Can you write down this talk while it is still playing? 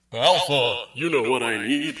Alpha, you know what I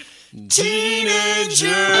need.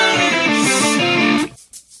 Teenagers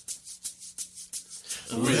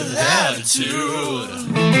with attitude.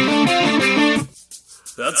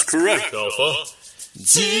 That's correct, Alpha.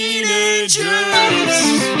 Teenagers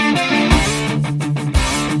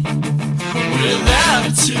with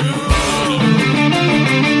attitude.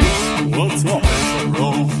 What's up,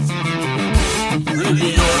 bro? Bring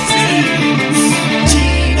me your teens.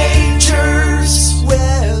 Teenagers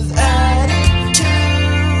with attitude,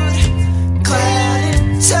 clad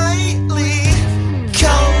in tightly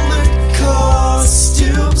colored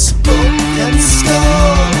costumes, book and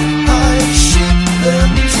skull. I ship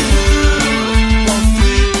them to while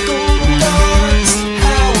three gold guards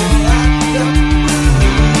howl at the moon.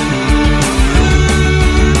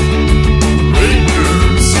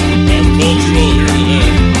 Rangers, I'm cultural here today.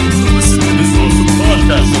 So listen to this awesome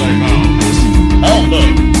podcast that I found. Alpha,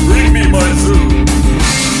 bring me my food.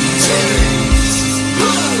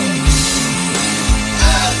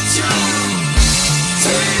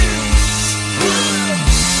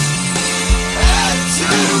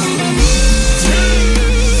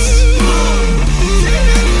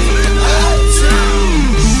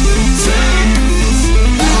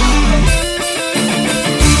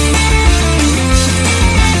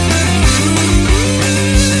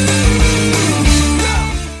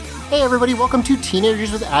 Hey everybody, welcome to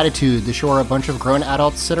Teenagers with Attitude, the show where a bunch of grown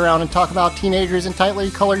adults sit around and talk about teenagers in tightly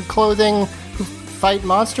colored clothing who fight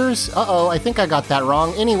monsters. Uh-oh, I think I got that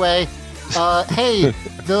wrong. Anyway, hey,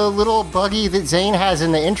 the little buggy that Zane has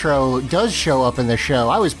in the intro does show up in the show.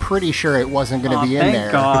 I was pretty sure it wasn't going to be in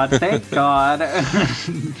there. Thank God.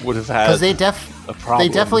 Would have had Because they a problem.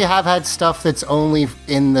 They definitely have had stuff that's only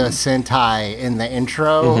in the Sentai in the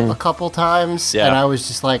intro a couple times. Yeah. And I was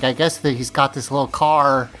just like, I guess that he's got this little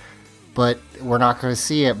car, but we're not going to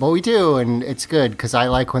see it. But we do, and it's good, because I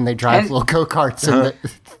like when they drive And- little go-karts and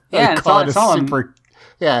Yeah, they call it it's a all super...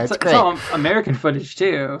 Yeah, it's It's great. all American footage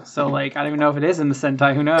too, so like I don't even know if it is in the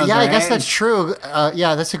Sentai. Who knows? Yeah, I guess right? that's true.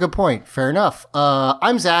 Yeah, that's a good point. Fair enough.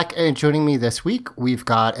 I'm Zach, and joining me this week, we've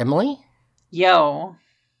got Emily, Yo,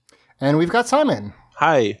 and we've got Simon.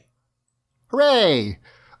 Hi. Hooray!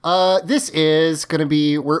 This is going to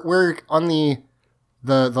be we're on the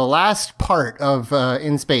last part of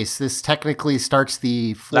In Space. This technically starts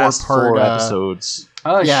the Last four-part four episodes.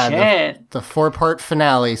 oh yeah, shit! the 4-part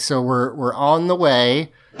finale. So we're on the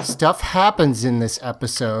way. Stuff happens in this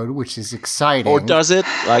episode, which is exciting. Or does it?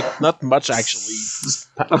 Like, not much actually.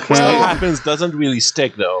 Okay. What happens doesn't really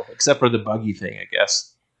stick though, except for the buggy thing, I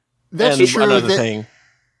guess. That's and true. another thing.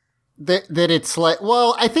 That it's like,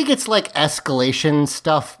 well, I think it's like escalation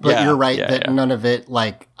stuff, but Yeah, you're right yeah, that yeah. none of it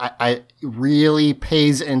I really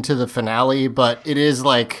pays into the finale, but it is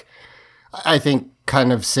like, I think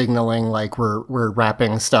kind of signaling like we're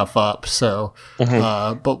wrapping stuff up. So,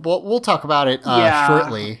 but we'll talk about it Yeah.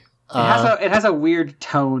 shortly. It has a weird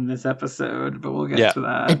tone this episode, but we'll get Yeah. to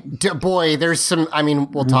that. Boy, there's some, I mean,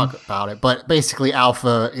 we'll talk about it, but basically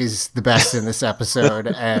Alpha is the best in this episode,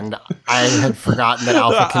 and I had forgotten that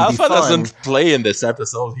Alpha can be Alpha fun. doesn't play in this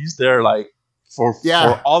episode. He's there like for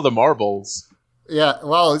all the marbles. Yeah,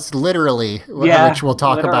 well, it's literally, Yeah, which we'll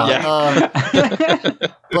talk literally. about.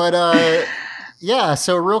 But yeah,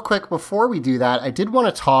 so real quick before we do that, I did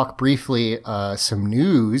want to talk briefly some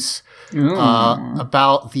news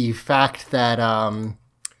about the fact that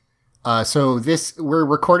so we're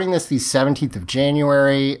recording this the 17th of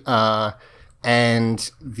January,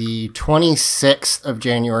 and the 26th of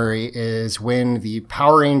January is when the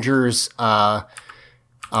Power Rangers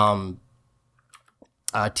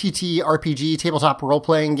TTRPG tabletop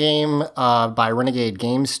role-playing game by Renegade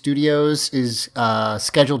Games Studios is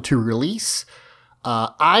scheduled to release.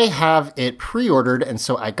 I have it pre-ordered, and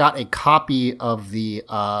so I got a copy of the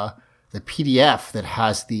PDF that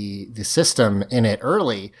has the system in it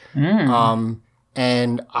early.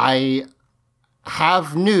 And I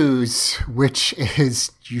have news, which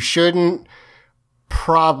is you shouldn't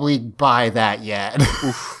probably buy that yet.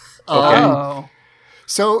 Oh,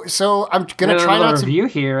 So I'm gonna try not to. review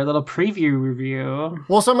here, a little preview review.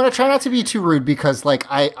 Well, so I'm gonna try not to be too rude because, like,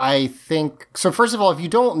 I think so. First of all, if you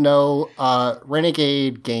don't know,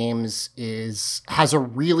 Renegade Games has a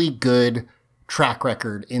really good track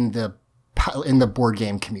record in the board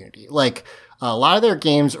game community. Like, a lot of their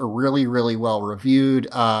games are really, really well reviewed.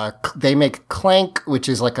 They make Clank, which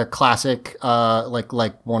is like a classic, like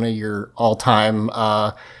one of your all time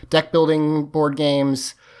deck building board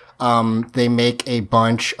games. They make a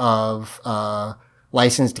bunch of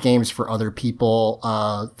licensed games for other people.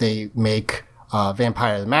 They make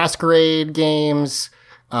Vampire the Masquerade games.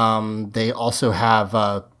 They also have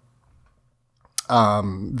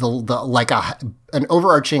an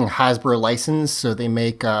overarching Hasbro license. So they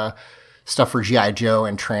make stuff for G.I. Joe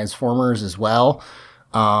and Transformers as well.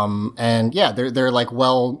 And yeah, they're like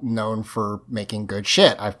well known for making good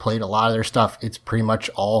shit. I've played a lot of their stuff. It's pretty much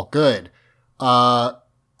all good. So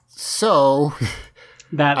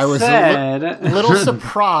That I was said, a little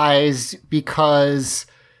surprised because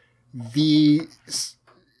they've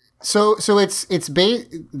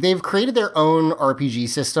created their own RPG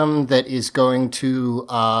system that is going to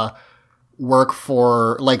work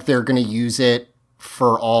for, like, they're going to use it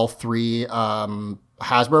for all three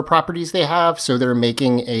Hasbro properties they have. So they're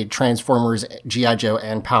making a Transformers, G.I. Joe,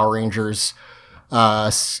 and Power Rangers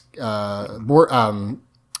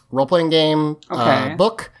role-playing game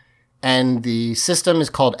book. And the system is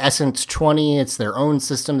called Essence 20. It's their own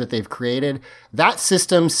system that they've created. That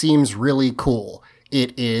system seems really cool.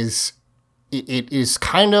 It is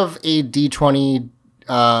kind of a D20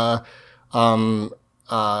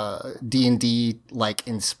 D&D like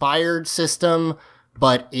inspired system,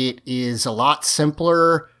 but it is a lot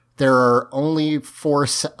simpler. There are only four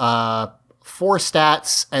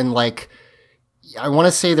stats, and like I want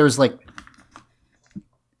to say there's like,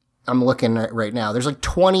 I'm looking at it right now. There's like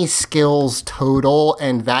 20 skills total,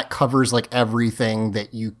 and that covers like everything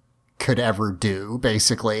that you could ever do,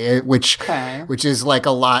 basically, which is like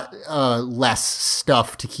a lot less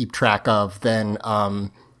stuff to keep track of than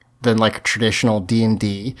like a traditional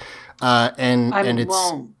D&D. And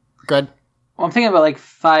it's good. Well, I'm thinking about like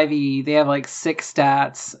 5e. They have like 6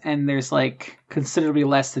 stats, and there's like considerably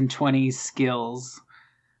less than 20 skills.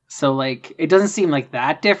 So like it doesn't seem like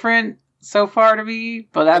that different so far to me,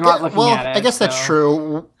 but I'm not looking at it. I guess that's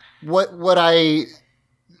true. I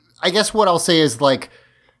guess what I'll say is like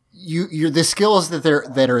you're the skills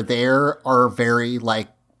that are there are very like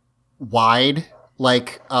wide.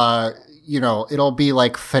 Like it'll be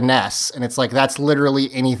like finesse, and it's like that's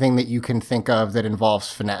literally anything that you can think of that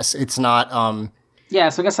involves finesse. It's not yeah,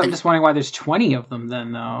 so I guess I'm just wondering why there's 20 of them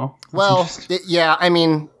then, though. Well, I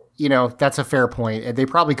mean, that's a fair point. They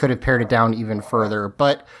probably could have pared it down even further,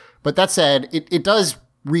 but that said, it does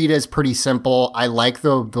read as pretty simple. I like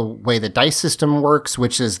the way the dice system works,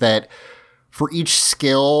 which is that for each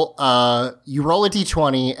skill, you roll a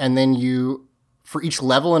d20, and then for each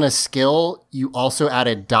level in a skill, you also add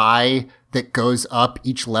a die that goes up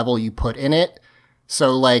each level you put in it.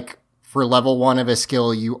 So like for level 1 of a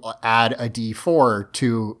skill, you add a d4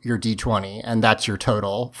 to your d20, and that's your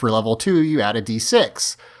total. For level 2, you add a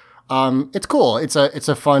d6. It's cool. It's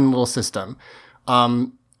a fun little system.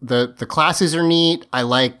 The classes are neat. I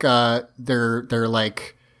like, they're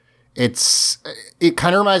like, it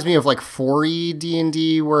kind of reminds me of like 4E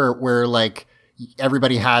D&D where like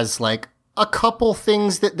everybody has like a couple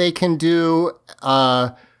things that they can do,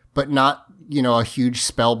 but not, a huge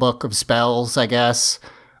spell book of spells, I guess.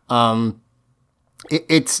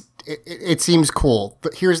 It seems cool,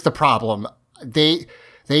 but here's the problem. They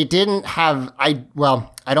didn't have, I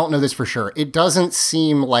don't know this for sure. It doesn't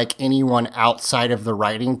seem like anyone outside of the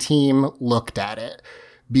writing team looked at it,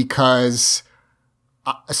 because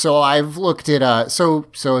so I've looked at so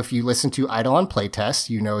if you listen to Idle on Playtest,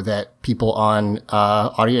 you know that people on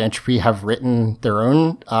Audio Entropy have written their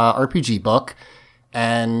own RPG book,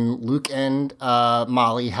 and Luke and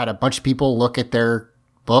Molly had a bunch of people look at their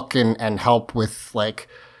book and help with like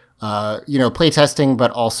playtesting,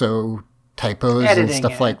 but also typos and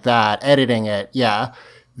stuff like that, editing it. Yeah.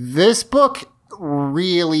 This book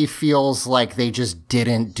really feels like they just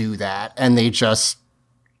didn't do that, and they just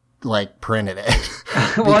like printed it.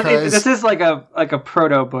 Well, this is like a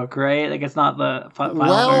proto book, right? Like it's not the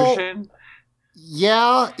final version.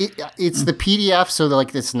 Yeah, it's the PDF, so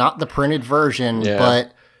like it's not the printed version,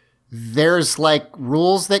 but there's like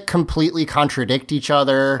rules that completely contradict each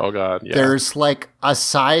other. Oh god, yeah. There's like a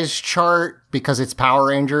size chart because it's Power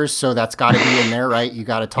Rangers, so that's got to be in there, right? You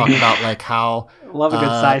got to talk about like how love a good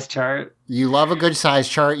size chart. You love a good size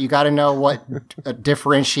chart. You got to know what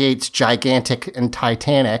differentiates gigantic and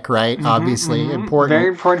Titanic, right? Obviously important. Very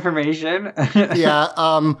important information. Yeah.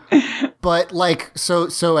 But like,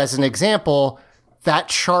 so as an example, that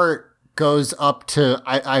chart goes up to,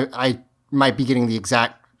 I might be getting the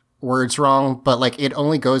exact words wrong, but like it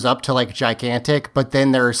only goes up to like gigantic, but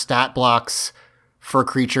then there are stat blocks for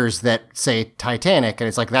creatures that say Titanic, and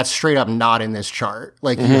it's like that's straight up not in this chart.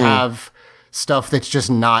 Like you have stuff that's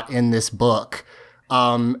just not in this book.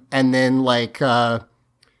 And then like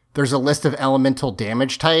there's a list of elemental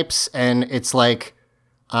damage types, and it's like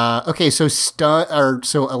okay, so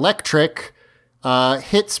electric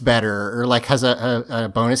hits better, or like has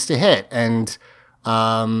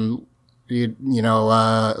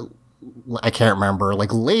I can't remember,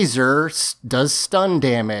 like laser does stun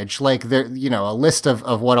damage, like there, a list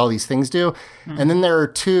of what all these things do. And then there are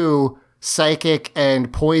 2, psychic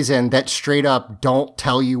and poison, that straight up don't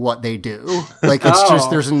tell you what they do. Like it's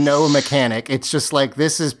just, there's no mechanic. It's just like,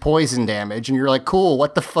 this is poison damage. And you're like, cool,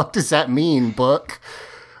 what the fuck does that mean, book?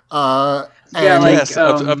 Up to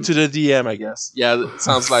the DM, I guess. Yeah, it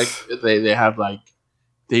sounds like they have like,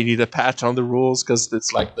 they need a patch on the rules because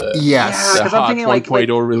it's like the hot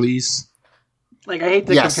 1.0 release. Like I hate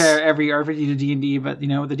to compare every RPG to D&D, but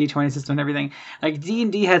with the D20 system and everything, like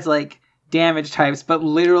D&D has like damage types, but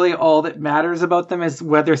literally all that matters about them is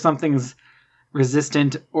whether something's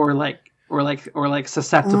resistant or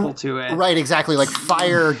susceptible to it. Right, exactly. Like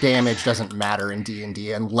fire damage doesn't matter in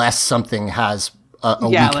D&D unless something has a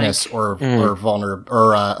weakness or vulnerable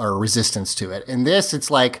or resistance to it. In this, it's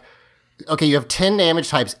like, okay, you have 10 damage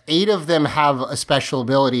types. 8 of them have a special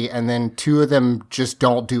ability, and then 2 of them just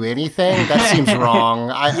don't do anything. That seems wrong.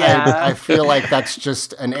 I feel like that's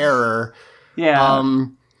just an error. Yeah.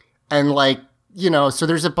 And like, so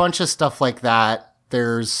there's a bunch of stuff like that.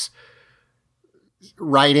 There's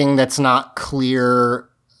writing that's not clear,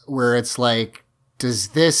 where it's like, does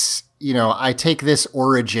this, I take this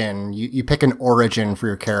origin, you pick an origin for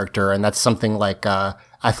your character, and that's something like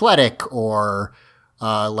athletic or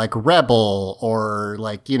like rebel or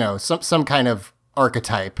like, some kind of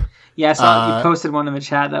archetype. Yeah, so you posted one in the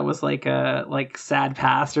chat that was like sad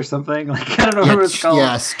past or something. Like I don't know what it's called.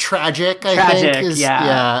 Yes, tragic. I think is,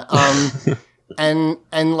 yeah.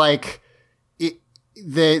 And like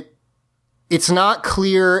it's not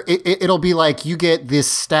clear. It'll be like you get this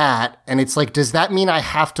stat, and it's like, does that mean I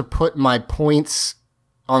have to put my points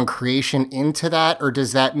on creation into that, or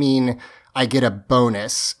does that mean I get a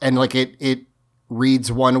bonus? And like it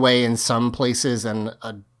reads one way in some places and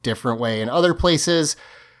a different way in other places.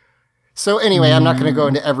 So anyway, I'm not going to go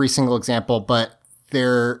into every single example, but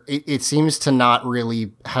it seems to not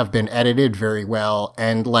really have been edited very well.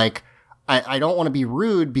 And like, I don't want to be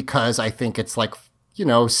rude because I think it's like,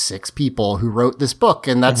 6 people who wrote this book,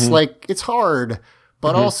 and that's like, it's hard,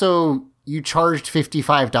 but also you charged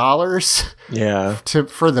 $55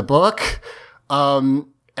 for the book.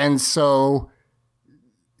 And so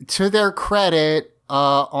to their credit,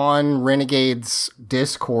 on Renegade's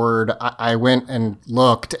Discord, I went and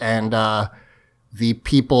looked, and the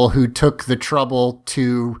people who took the trouble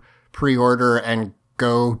to pre-order and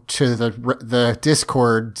go to the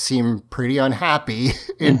Discord seem pretty unhappy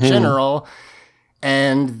in general.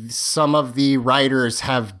 And some of the writers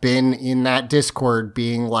have been in that Discord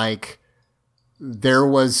being like, there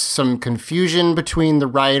was some confusion between the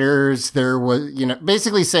writers. There was,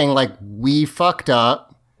 basically saying like, we fucked up.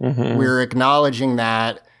 We're acknowledging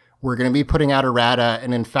that. We're going to be putting out errata.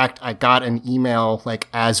 And in fact, I got an email like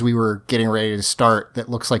as we were getting ready to start that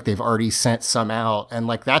looks like they've already sent some out. And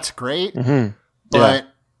like, that's great. But,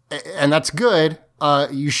 and that's good.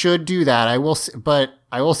 You should do that. I will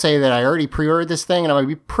say that I already pre-ordered this thing, and I'm going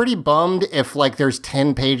to be pretty bummed if like there's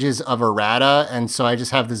 10 pages of errata. And so I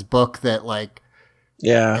just have this book that like,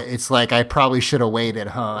 it's like I probably should have waited,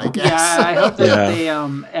 I guess. Yeah, I hope that they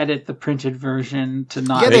edit the printed version to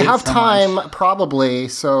not. Yeah, they have time probably.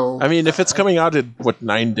 So I mean, if it's coming out in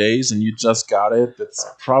 9 days and you just got it, it's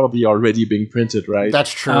probably already being printed, right?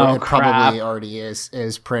 That's true. It probably already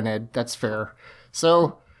is printed. That's fair.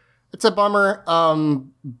 So it's a bummer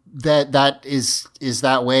that is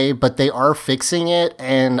that way, but they are fixing it,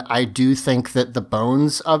 and I do think that the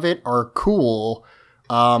bones of it are cool.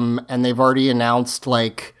 And they've already announced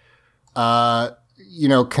like, continuing,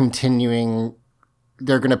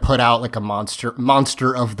 they're going to put out like a monster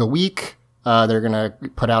of the week. They're going to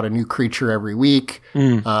put out a new creature every week,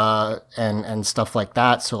 and stuff like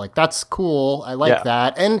that. So like, that's cool. I like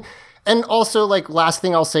that. And also like, last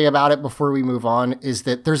thing I'll say about it before we move on is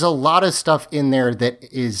that there's a lot of stuff in there that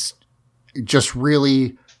is just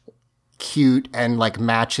really cute and like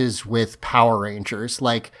matches with Power Rangers.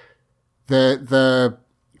 Like, the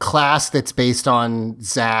class that's based on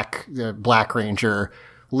Zack, the Black Ranger,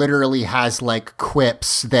 literally has like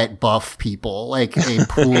quips that buff people, like a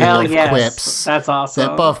pool of quips. That's awesome.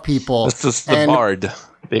 That buff people. That's just the bard,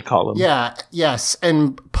 they call them. Yeah, yes.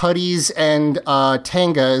 And putties and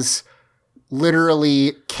tangas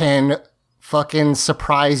literally can fucking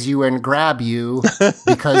surprise you and grab you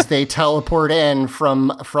because they teleport in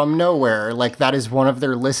from nowhere. Like, that is one of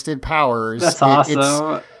their listed powers. That's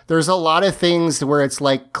awesome. There's a lot of things where it's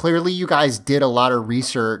like, clearly you guys did a lot of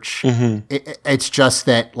research. It's just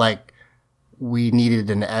that like we needed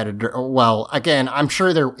an editor. Well, again, I'm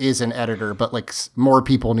sure there is an editor, but like more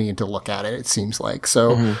people need to look at it, it seems like.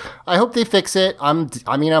 So I hope they fix it. I'm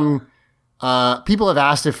People have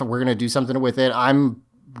asked if we're going to do something with it.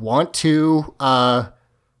 Want to. I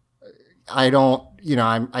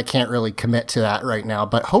can't really commit to that right now,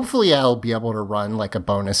 but hopefully I'll be able to run like a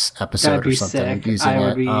bonus episode or something using it. I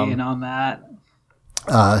would be in on that.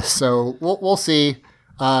 So we'll see.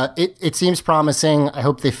 It seems promising. I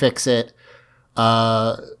hope they fix it.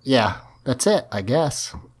 Yeah, that's it, I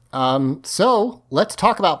guess. So let's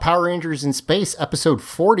talk about Power Rangers in Space, episode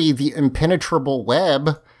 40, The Impenetrable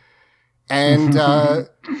Web. And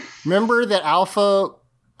remember that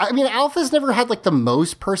Alpha's never had like the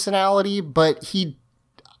most personality, but he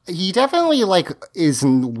definitely like is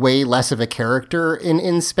way less of a character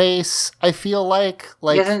in Space. I feel like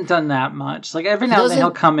he hasn't done that much. Like every now and then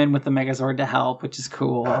he'll come in with the Megazord to help, which is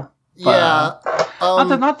cool. But,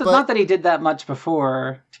 yeah, not that he did that much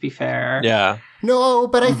before. To be fair, yeah. No,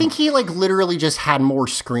 but I think he like literally just had more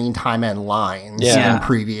screen time and lines in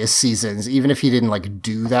previous seasons, even if he didn't like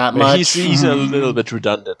do that much. He's a little bit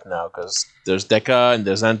redundant now because there's Deca and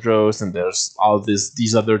there's Andros and there's all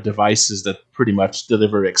these other devices that pretty much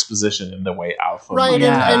deliver exposition in the way Alpha. Right,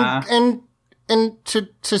 and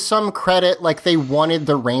to some credit, like they wanted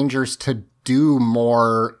the Rangers to do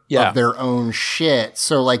more of their own shit.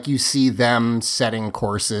 So like you see them setting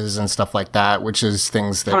courses and stuff like that, which is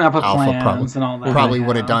things that Alpha probably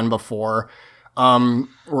would have done before.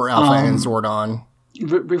 Or Alpha and Zordon.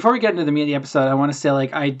 Before we get into the meat of the episode, I want to say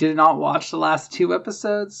like I did not watch the last 2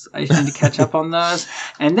 episodes. I just need to catch up on those.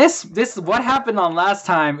 And this what happened on last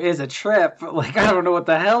time is a trip. Like I don't know what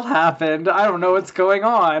the hell happened. I don't know what's going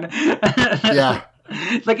on. Yeah.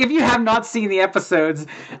 Like, if you have not seen the episodes,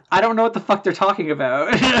 I don't know what the fuck they're talking about.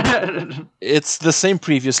 It's the same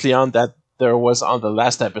previously on that there was on the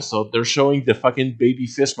last episode. They're showing the fucking baby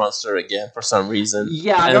fish monster again for some reason.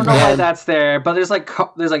 Yeah, I don't know why that's there, but there's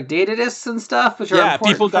data discs and stuff, which are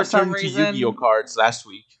important people got for some turned reason. to Yu-Gi-Oh cards last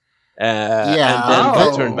week. And then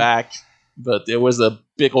they turned back, but it was a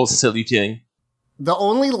big old silly thing. The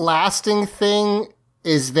only lasting thing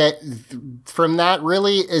is that from that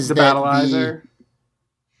really is the Battleizer.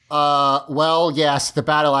 Well, yes, the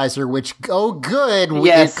Battleizer, which, good,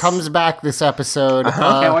 it comes back this episode.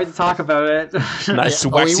 Can't wait to talk about it. Nice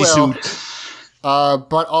waxy suit.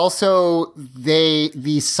 But also,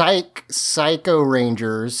 the Psycho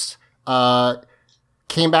Rangers,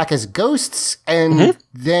 came back as ghosts, and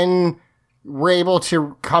then were able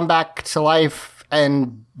to come back to life,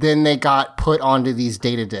 and then they got put onto these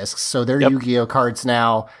data discs. So they're Yu-Gi-Oh cards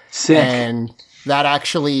now. Sick. And that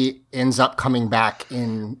actually ends up coming back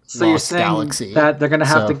in Lost Galaxy. That they're going to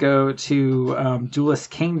have to go to Duelist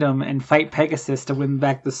Kingdom and fight Pegasus to win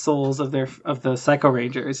back the souls of the Psycho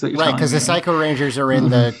Rangers. Right, because the Psycho Rangers are in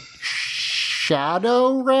the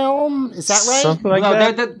Shadow Realm. Is that right? Something like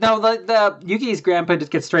that. The Yuki's grandpa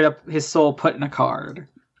just gets straight up his soul put in a card.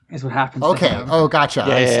 Is what happens. Okay. To him. Oh, gotcha.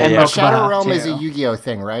 And the Shadow Realm is a Yu-Gi-Oh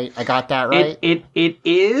thing, right? I got that right. It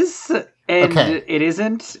is, and it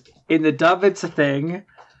isn't. In the dub, it's a thing.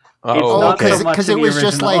 Because it was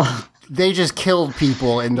just like they just killed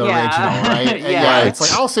people in the original, right? It's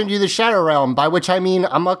like I'll send you the Shadow Realm, by which I mean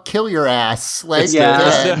I'm gonna kill your ass. Like, it's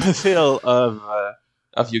the feel of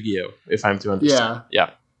Yu-Gi-Oh, if I'm to understand. Yeah.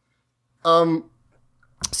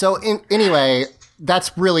 So anyway,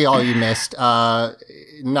 that's really all you missed.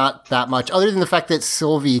 Not that much, other than the fact that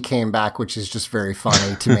Sylvie came back, which is just very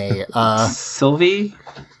funny to me. Sylvie.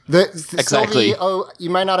 Exactly. Sylvie, you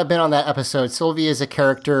might not have been on that episode. Sylvie is a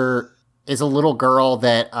little girl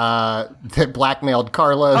that blackmailed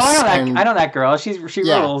Carlos. Oh, I know that girl. She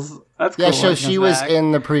rules. That's cool. Yeah, so she was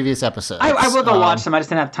in the previous episode. I will go watch them. I just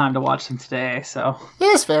didn't have time to watch them today. So yeah,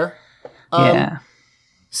 that's fair.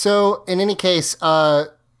 So in any case,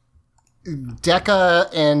 Deca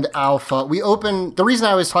and Alpha. The reason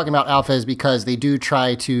I was talking about Alpha is because they do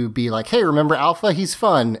try to be like, hey, remember Alpha? He's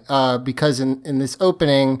fun. Because in this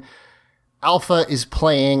opening, Alpha is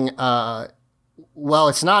playing, well,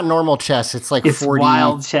 it's not normal chess. It's like 40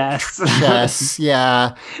 wild chess.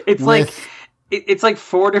 Yeah. It's like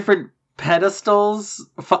 4 different pedestals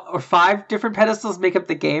or 5 different pedestals make up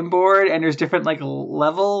the game board, and there's different like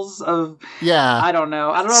levels of I don't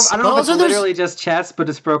know if it's literally just chess, but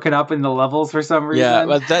it's broken up in the levels for some reason.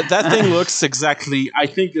 But that thing looks exactly, I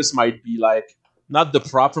think this might be like not the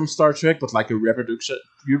prop from Star Trek, but like a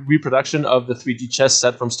reproduction of the 3D chess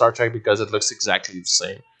set from Star Trek, because it looks exactly the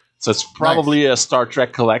same. So it's probably a Star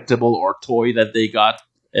Trek collectible or toy that they got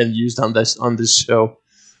and used on this show.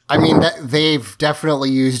 I mean, they've definitely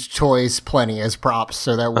used toys plenty as props,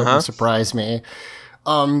 so that wouldn't surprise me.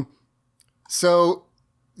 So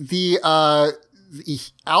the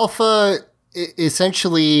Alpha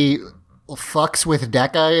essentially fucks with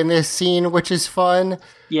Dekka in this scene, which is fun.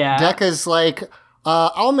 Yeah. Dekka's like,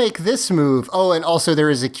 I'll make this move. Oh, and also there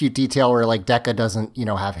is a cute detail where like Dekka doesn't,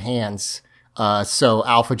 have hands. So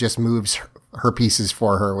Alpha just moves her pieces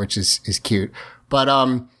for her, which is cute. But,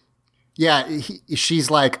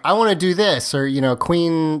 she's like, I want to do this, or,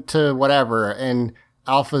 queen to whatever. And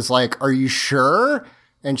Alpha's like, are you sure?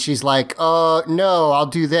 And she's like, no, I'll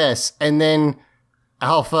do this. And then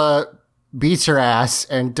Alpha beats her ass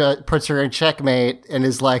and puts her in checkmate and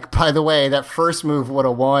is like, by the way, that first move would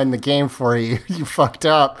have won the game for you. You fucked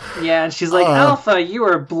up. Yeah, and she's like, Alpha, you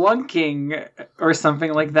were blunking or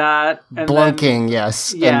something like that. And blunking,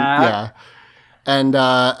 yes. Yeah. And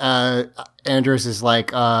Andros is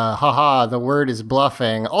like, haha, the word is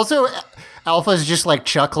bluffing. Also, Alpha's just like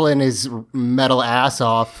chuckling his metal ass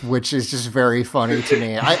off, which is just very funny to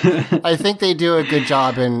me. I think they do a good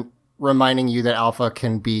job in reminding you that Alpha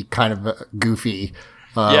can be kind of goofy,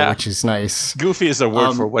 which is nice. Goofy is a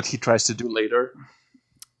word for what he tries to do later.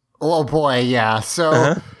 Oh boy, yeah.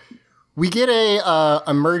 So we get a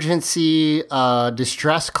emergency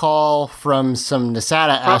distress call from some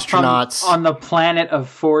Nasada astronauts on the planet of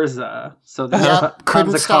Forza. So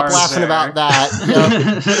couldn't stop laughing about that.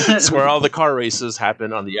 Yep. It's where all the car races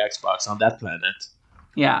happen on the Xbox on that planet.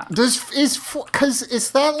 Yeah. Because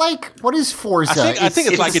is that like, what is Forza? I think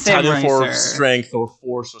it's like Italian for strength or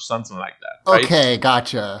force or something like that. Right? Okay,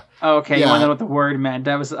 gotcha. Okay, you want to know what the word meant?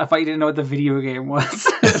 I thought you didn't know what the video game was.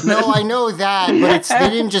 No, I know that, but they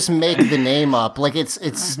didn't just make the name up. Like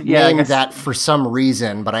it's named that for some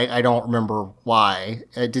reason, but I don't remember why.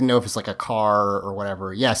 I didn't know if it's like a car or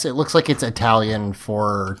whatever. Yes, it looks like it's Italian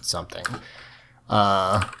for something.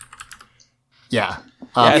 Yeah.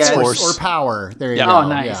 Or power. There you go. Oh,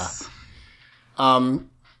 nice. Yeah.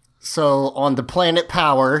 So on the planet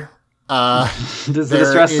Power, there's a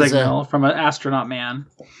distress signal from an astronaut man.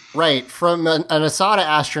 Right, from an Asada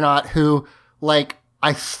astronaut who, like,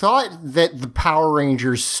 I thought that the Power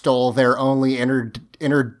Rangers stole their only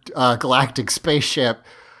intergalactic spaceship.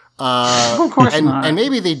 Of course not. And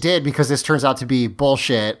maybe they did because this turns out to be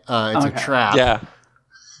bullshit. It's a trap. Yeah.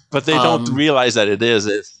 But they don't realize that it is.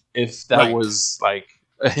 If that was like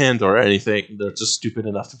a hint or anything, they're just stupid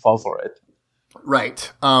enough to fall for it.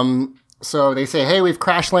 Right. So they say, "Hey, we've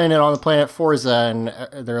crash landed on the planet Forza," and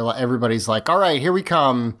everybody's like, "All right, here we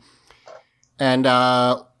come." And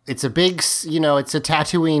it's a big, it's a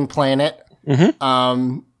Tatooine planet,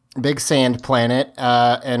 big sand planet,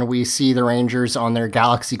 and we see the Rangers on their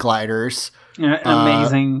galaxy gliders.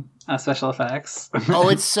 Amazing. Special effects. Oh,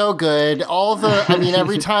 it's so good.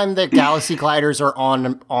 Every time the galaxy gliders are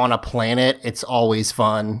on a planet, it's always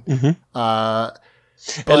fun. It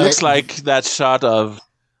looks like that shot of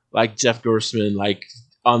like Jeff Gersman, like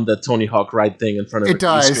on the Tony Hawk ride thing in front of it.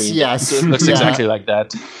 Does, screen. yes. It looks exactly like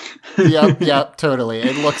that. Yep, totally.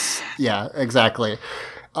 It looks, exactly.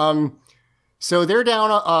 So they're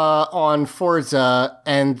down on Forza,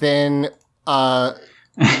 and then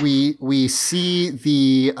we see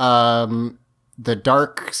the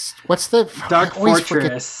dark. What's the Dark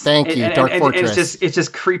Fortress? Thank you, Dark Fortress. It's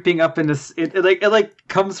just creeping up into it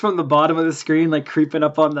comes from the bottom of the screen, like creeping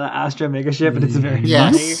up on the Astra megaship, and it's very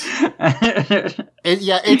funny.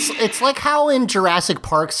 It's like how in Jurassic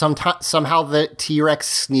Park somehow the T-Rex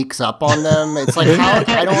sneaks up on them. It's like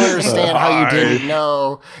I don't understand how you didn't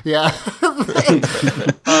know. Yeah,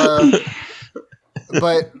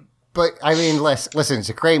 But I mean, listen, it's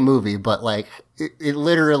a great movie, but like it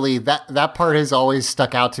literally that part has always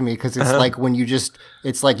stuck out to me because it's like when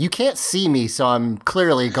it's like you can't see me, so I'm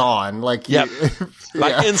clearly gone. Like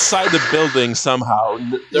inside the building somehow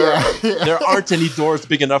there aren't any doors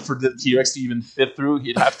big enough for the T-Rex to even fit through.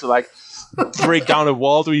 He'd have to like break down a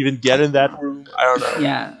wall to even get in that room. I don't know.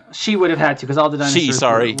 Yeah, she would have had to because all the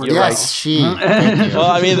dinosaurs. You're right. She. Well,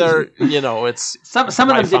 I mean, they're it's some of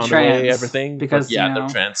them did trans everything because they're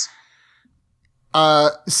trans.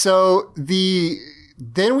 So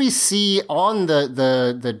then we see on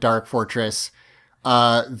the Dark Fortress,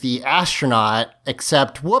 the astronaut,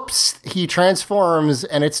 except whoops, he transforms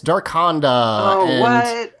and it's Dark Honda. Oh, and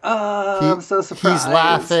what? I'm so surprised. He's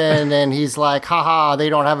laughing and he's like, haha, they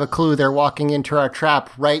don't have a clue. They're walking into our trap.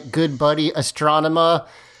 Right, good buddy, Astronema.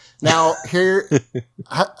 Now here,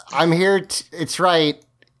 I'm here. It's right.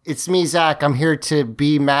 It's me, Zach. I'm here to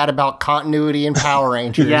be mad about continuity in Power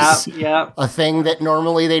Rangers. Yeah. A thing that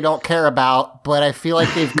normally they don't care about, but I feel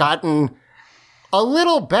like they've gotten a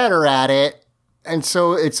little better at it. And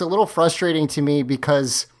so it's a little frustrating to me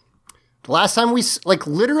because the last time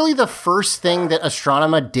literally the first thing that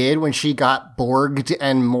Astronema did when she got Borged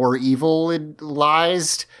and more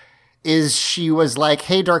evilized is she was like,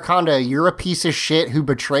 hey, Darkonda, you're a piece of shit who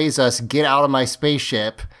betrays us. Get out of my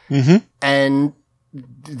spaceship. And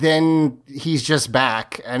then he's just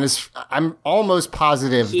back. And I'm almost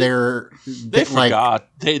positive they forgot.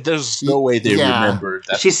 There's no way they remembered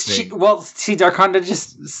that. Darkonda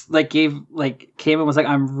just like came and was like,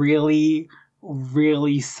 I'm really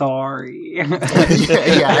sorry.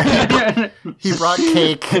 He brought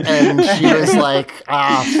cake and she was like,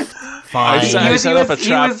 fine. I set up a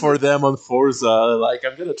trap for them on Forza. Like,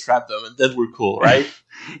 I'm gonna trap them and then we're cool, right?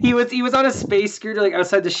 He was on a space scooter, like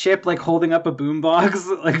outside the ship, like holding up a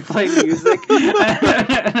boombox, like playing music.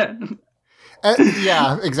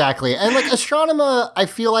 Yeah, exactly. And like Astronema, I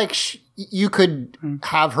feel like you could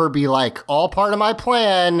have her be like, all part of my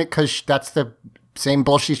plan, because that's the same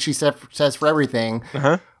bullshit she says for everything.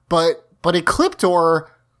 But Ecliptor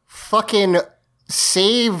fucking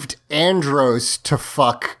saved Andros to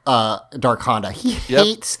fuck Darkonda. He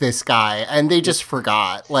hates this guy, and they just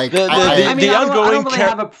forgot. Like, I don't really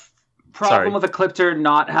have a problem with Ecliptor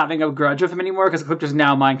not having a grudge with him anymore, because Ecliptor's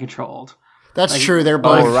now mind controlled. That's true. They're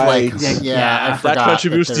both like, that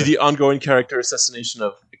contributes to the ongoing character assassination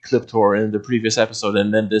of Ecliptor in the previous episode,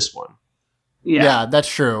 and then this one. Yeah, that's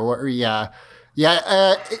true. Yeah.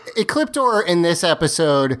 Ecliptor in this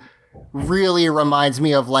episode really reminds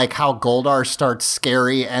me of like how Goldar starts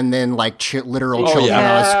scary and then like literal children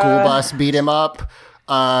on a school bus beat him up.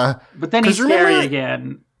 But then he's scary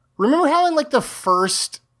again. Remember how in like the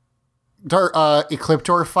first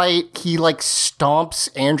Ecliptor fight, he like stomps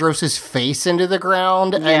Andros's face into the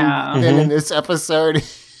ground, and then in this episode,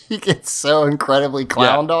 he gets so incredibly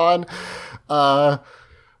clowned on.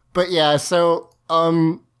 But yeah, so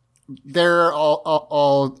they're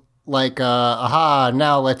all like,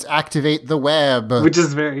 now let's activate the web. Which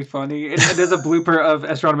is very funny. And there's a blooper of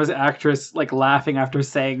Astronema's actress like laughing after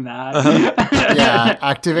saying that.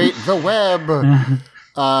 Activate the web.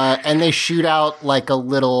 And they shoot out like a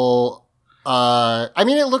little...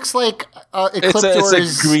 it looks like Ecliptor's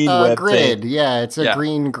it's a green web grid. thing. Yeah, it's a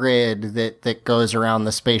green grid that goes around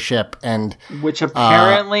the spaceship, and which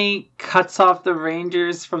apparently cuts off the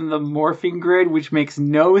Rangers from the morphing grid, which makes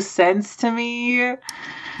no sense to me.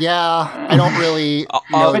 Yeah, I don't really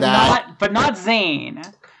know that. But not Zane.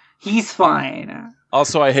 He's fine.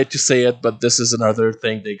 Also, I hate to say it, but this is another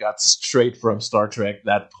thing they got straight from Star Trek.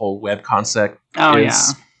 That whole web concept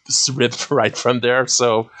is ripped right from there.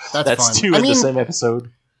 So that's two in the same episode.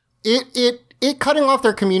 It cutting off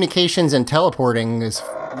their communications and teleporting is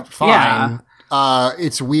fine. Yeah.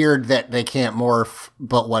 It's weird that they can't morph,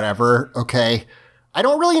 but whatever. Okay, I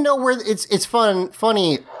don't really know where it's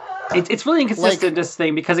funny. It's really inconsistent, this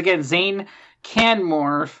thing, because again, Zane can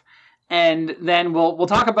morph, and then we'll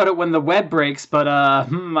talk about it when the web breaks. But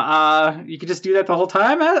you could just do that the whole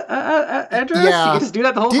time, Andros? Yeah. You could just do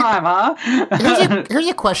that the whole time, huh? here's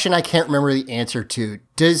a question I can't remember the answer to.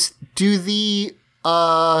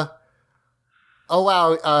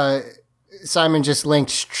 Simon just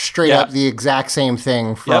linked straight up the exact same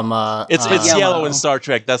thing from. It's yellow in Star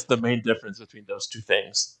Trek. That's the main difference between those two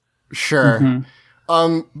things. Sure. Mm-hmm.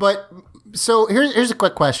 But so here's a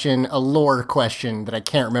quick question, a lore question that I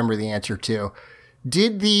can't remember the answer to.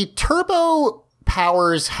 Did the turbo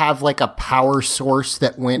powers have like a power source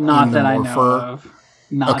that went Not in the that morpher? I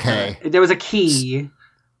know of. Okay. There was a key.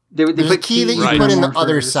 There's a key that you put in the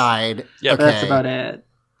other side. Yeah, okay. That's about it.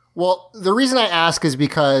 Well, the reason I ask is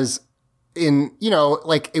because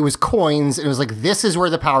it was coins, and it was like, this is where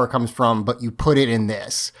the power comes from, but you put it in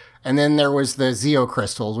this. And then there was the Zeo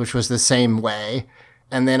crystals, which was the same way.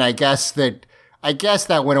 And then I guess that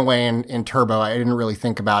went away in Turbo. I didn't really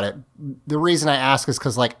think about it. The reason I ask is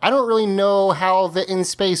because, like, I don't really know how the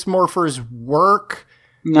in-space morphers work.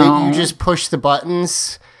 No. Maybe you just push the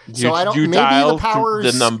buttons. So I don't. Maybe the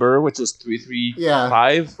powers. The number, which is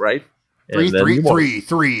 335, right?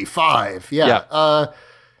 33335. Yeah.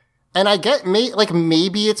 And I get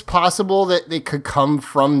maybe it's possible that they could come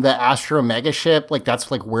from the Astro Megaship, like that's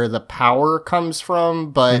like where the power comes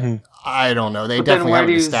from, but I don't know. They definitely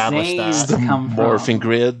haven't established that. The morphing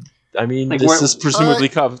grid. I mean, like this is presumably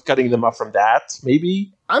cutting them up from that.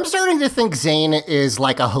 Maybe I'm starting to think Zane is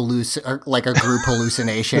like a group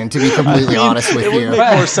hallucination. To be completely honest with you, it would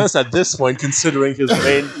make more sense at this point, considering his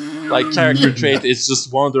main character trait is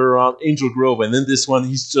just wander around Angel Grove, and then this one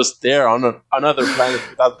he's just there on another planet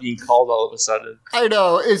without being called all of a sudden. I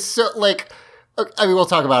know, it's so like, I mean, we'll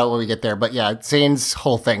talk about it when we get there, but yeah, Zane's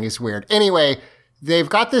whole thing is weird. Anyway, they've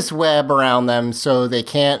got this web around them, so they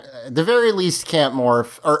can't, at the very least, can't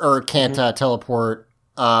morph or can't teleport.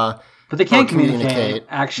 But they can communicate.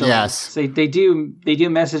 Actually, yes. So they do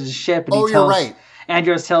message the ship. And you're right.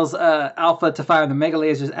 Andros tells Alpha to fire the mega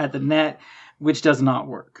lasers at the net, which does not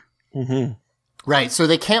work. Mm-hmm. Right, so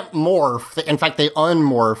they can't morph. In fact, they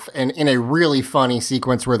unmorph, and in a really funny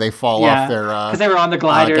sequence where they fall off their because they were on the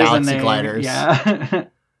gliders, galaxy gliders. Yeah,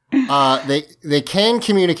 they can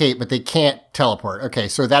communicate, but they can't teleport. Okay,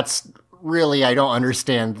 so that's really I don't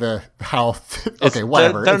understand how. Okay,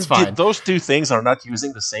 whatever, it's fine. Those two things are not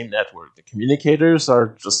using the same network. The communicators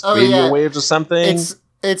are just radio waves or something.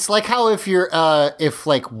 It's like how if you're if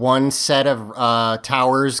like one set of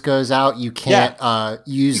towers goes out, you can't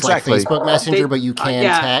use like Facebook Messenger, but you can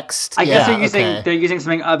text. I guess they're using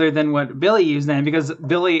something other than what Billy used then, because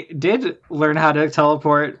Billy did learn how to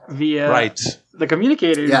teleport via the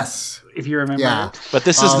communicators. Yes, if you remember. Yeah, but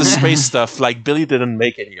this is the space stuff. Like Billy didn't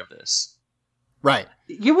make any of this. Right.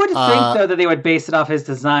 You would think, though, that they would base it off his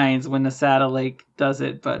designs when the satellite does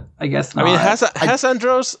it, but I guess not. I mean, has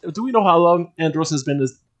Andros... Do we know how long Andros has been a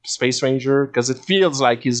Space Ranger? Because it feels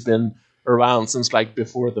like he's been around since, like,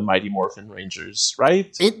 before the Mighty Morphin Rangers,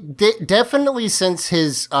 right? It definitely since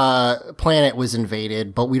his planet was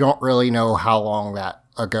invaded, but we don't really know how long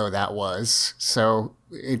ago that was. So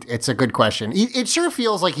it's a good question. It sure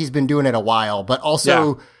feels like he's been doing it a while, but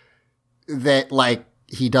also that, like,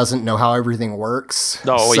 he doesn't know how everything works.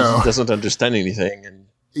 No, he doesn't understand anything and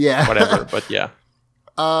whatever, but yeah.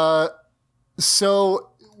 So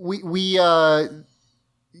we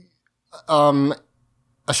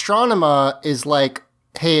Astronema is like,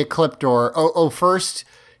 hey, Ecliptor, first,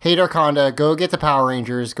 hey, Darkonda, go get the Power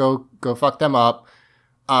Rangers, go fuck them up.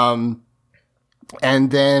 And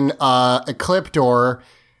then Ecliptor,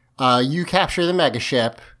 you capture the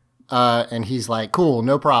megaship, and he's like, cool,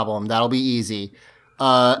 no problem, that'll be easy.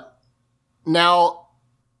 Now,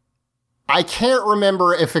 I can't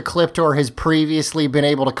remember if Ecliptor has previously been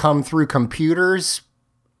able to come through computers,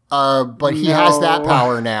 but he has that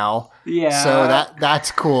power now. Yeah. So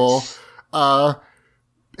that's cool. And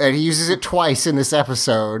he uses it twice in this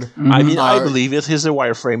episode. Mm-hmm. I mean, I believe it. He's a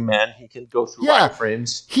wireframe man. He can go through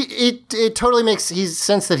wireframes. It totally makes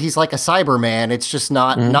sense that he's like a Cyberman. It's just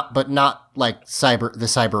not like the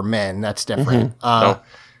Cybermen. That's different.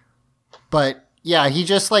 But yeah, he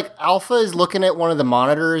just like Alpha is looking at one of the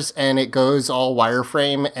monitors and it goes all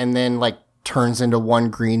wireframe and then like turns into one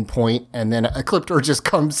green point, and then Ecliptor just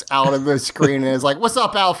comes out of the screen and is like, "What's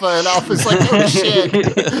up, Alpha?" And Alpha's like, "Oh shit!"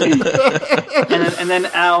 and then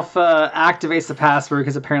Alpha activates the password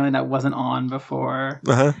because apparently that wasn't on before.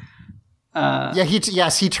 He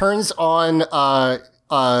turns on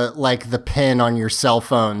like the pin on your cell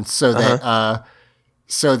phone so that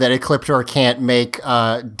Ecliptor can't make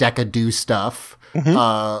Deca do stuff,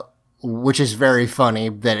 which is very funny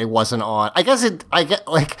that it wasn't on.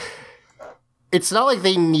 It's not like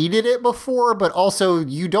they needed it before, but also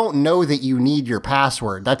you don't know that you need your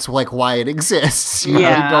password. That's like why it exists. You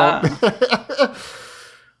know,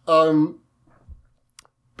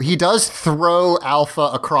 he does throw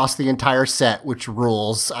Alpha across the entire set, which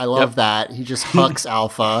rules. I love that. He just hucks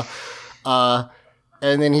Alpha. And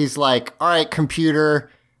then he's like, all right, computer.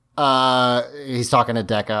 He's talking to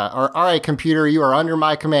Deca. All right, computer, you are under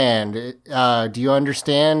my command. Do you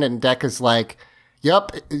understand? And Deca's like,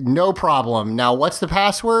 yep, no problem. Now, what's the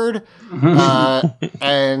password?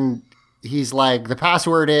 And he's like, the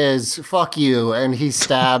password is fuck you. And he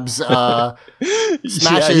smashes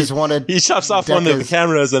one of he chops off one of the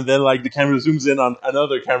cameras, and then like the camera zooms in on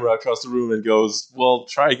another camera across the room and goes, well,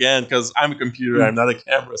 try again, because I'm a computer, I'm not a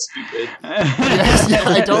camera, stupid.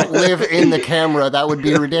 I don't live in the camera. That would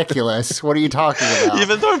be ridiculous. What are you talking about?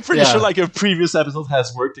 Even though I'm pretty sure like a previous episode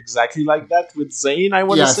has worked exactly like that with Zane, I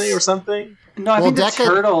want to say, or something. No, I think the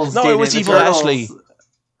Turtles No, did it was Evil Ashley.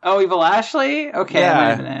 Oh, Evil Ashley? Okay, that might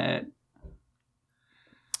have been it.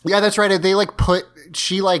 Yeah, that's right. They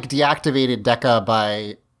she deactivated Deca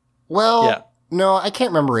by, no, I can't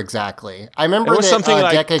remember exactly. I remember it was something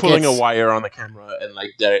like Deca pulling a wire on the camera and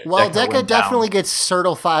like Deca definitely gets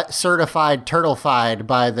certified turtlefied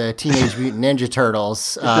by the Teenage Mutant Ninja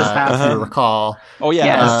Turtles, if you recall. Oh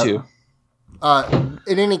yeah, too.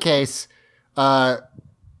 In any case,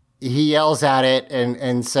 he yells at it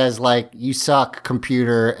and says, like, you suck,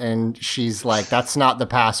 computer. And she's like, that's not the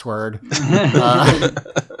password.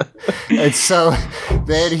 And so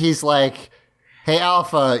then he's like, hey,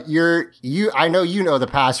 Alpha, I know you know the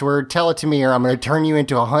password. Tell it to me or I'm going to turn you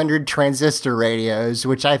into 100 transistor radios,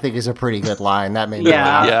 which I think is a pretty good line. That made me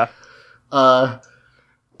laugh. Yeah.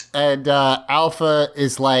 And Alpha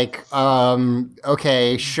is like,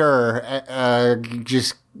 okay, sure.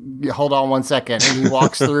 Just hold on 1 second. And he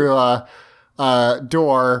walks through a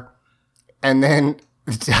door, and then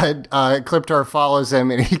Ecliptor follows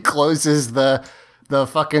him, and he closes the the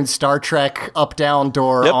fucking Star Trek up-down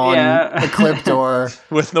door on the Ecliptor.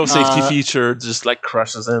 With no safety feature, just like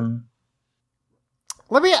crushes him.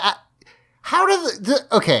 Let me... how do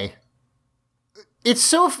okay. It's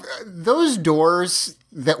so... those doors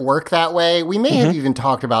that work that way, we may have even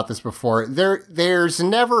talked about this before. There's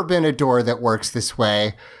never been a door that works this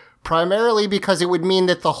way, primarily because it would mean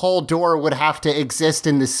that the whole door would have to exist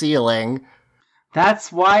in the ceiling.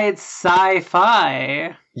 That's why it's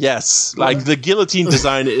sci-fi. Yes, like the guillotine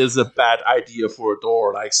design is a bad idea for a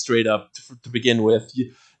door, like straight up to begin with.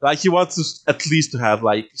 You want to at least to have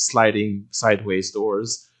like sliding sideways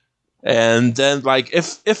doors. And then like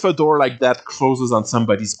if a door like that closes on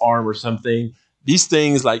somebody's arm or something, these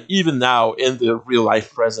things, like even now in the real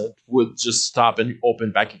life present, would just stop and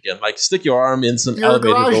open back again. Like stick your arm in some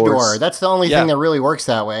elevator garage doors. Door. That's the only thing that really works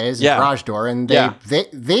that way is a garage door. And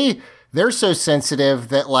they're so sensitive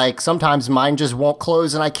that like sometimes mine just won't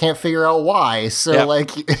close and I can't figure out why. So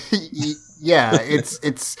like, it's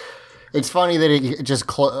funny that it just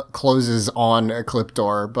closes on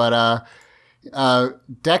Ecliptor, but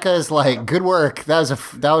Deca is like, good work.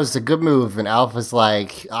 That was a good move. And Alpha's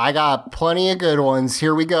like, I got plenty of good ones.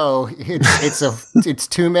 Here we go. It's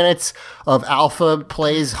 2 minutes of Alpha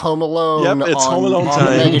plays Home Alone. Yep, it's Home Alone on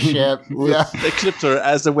time. The Megaship. Ecliptor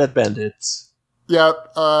as the wet bandit.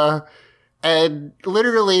 Yep. And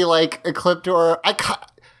literally, like, Ecliptor,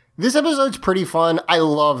 this episode's pretty fun. I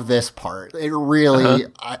love this part. It really,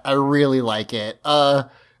 I really like it.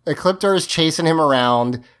 Ecliptor is chasing him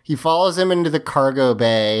around. He follows him into the cargo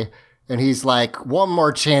bay, and he's like, one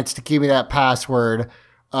more chance to give me that password.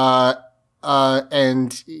 And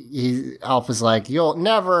Alpha's like, you'll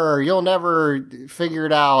never figure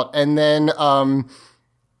it out. And then,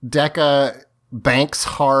 Deca banks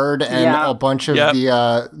hard and a bunch of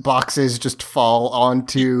the boxes just fall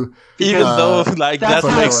onto even though like that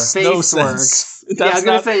makes no sense. I was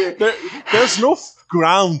gonna say there's no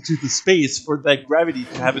ground to the space for that gravity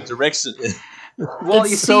to have a direction in. Well,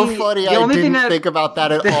 it's so funny. I didn't think about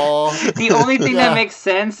that at all. The only thing that makes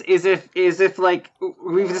sense is if like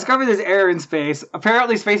we've discovered there's air in space.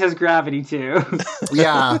 Apparently, space has gravity too.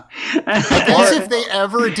 Yeah. I guess if they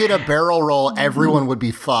ever did a barrel roll, everyone would be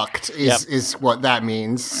fucked. Is what that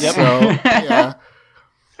means. Yep. So yeah.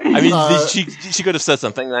 I mean, she could have said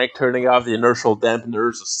something like turning off the inertial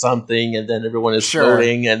dampeners or something, and then everyone is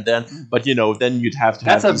floating, and then, but then you'd have to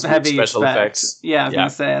have these heavy special effects. Yeah, I was gonna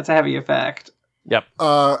say that's a heavy effect. Yep.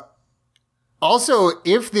 Also,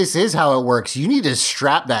 if this is how it works, you need to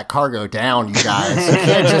strap that cargo down, you guys. You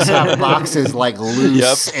can't just have boxes like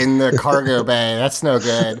loose in the cargo bay. That's no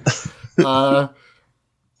good.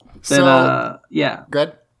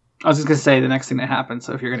 Good. I was just gonna say the next thing that happens.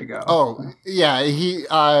 So if you're gonna go,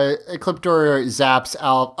 Ecliptor zaps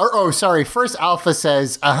Alpha. First Alpha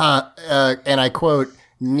says, and I quote,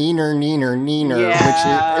 "Neener, neener, neener," which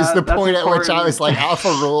is the point at which I was like, "Alpha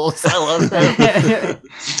rules." I love that.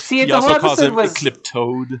 See, he also calls him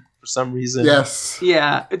Ecliptoad for some reason. Yes.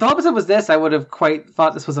 Yeah. If the whole episode was this, I would have quite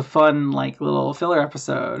thought this was a fun, like, little filler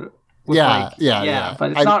episode. But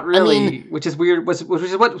it's not really, which is weird. Which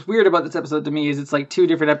is what's weird about this episode to me is it's like 2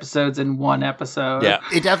 different episodes in one episode. Yeah,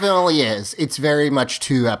 it definitely is. It's very much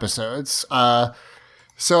 2 episodes.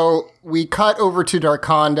 So we cut over to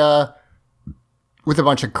Darkonda with a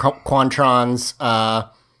bunch of Quantrons,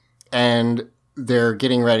 and they're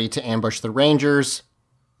getting ready to ambush the Rangers.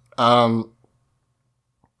 You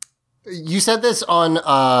said this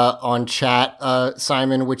on chat,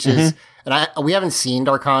 Simon, which is. And we haven't seen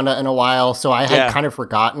Darkonda in a while, so I had kind of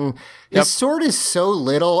forgotten. His sword is so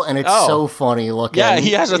little, and it's so funny looking. Yeah,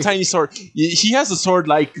 he has a tiny sword. He has a sword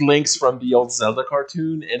like Link's from the old Zelda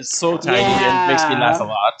cartoon, and it's so tiny and it makes me laugh a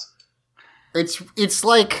lot. It's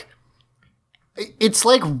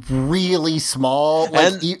like really small.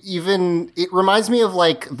 Like and even it reminds me of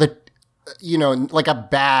like like a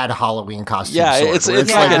bad Halloween costume. Yeah, sword, it's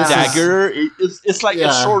like a dagger. It's like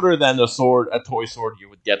it's shorter than a toy sword you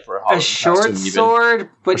would get for a Halloween costume. A short sword,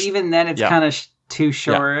 but even then it's kind of too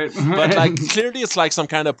short. Yeah. But like clearly it's like some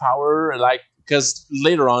kind of power, like because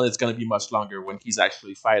later on it's going to be much longer when he's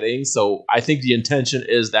actually fighting. So I think the intention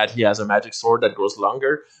is that he has a magic sword that grows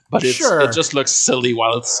longer, but it just looks silly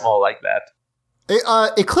while it's small like that.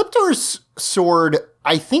 Ecliptor's sword,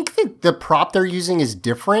 I think that the prop they're using is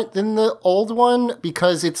different than the old one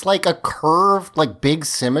because it's like a curved, like big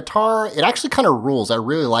scimitar. It actually kind of rules. I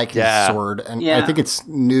really like his sword, and I think it's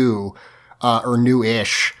new or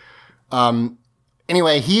new-ish.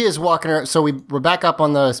 Anyway, he is walking around. So we're back up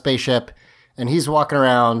on the spaceship, and he's walking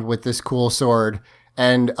around with this cool sword,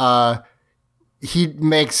 and he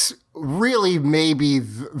makes really maybe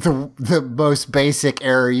the most basic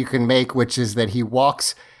error you can make, which is that he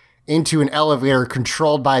walks into an elevator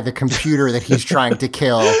controlled by the computer that he's trying to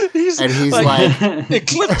kill. He's like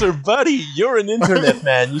Ecliptor, buddy, you're an internet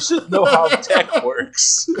man. You should know how tech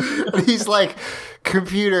works. He's like,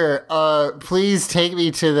 computer, please take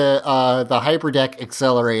me to the hyperdeck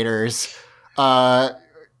accelerators.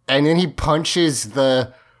 And then he punches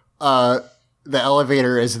the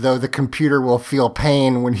elevator as though the computer will feel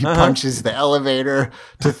pain when he punches the elevator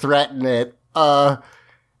to threaten it.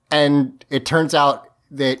 And it turns out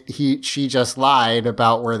that she just lied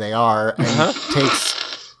about where they are and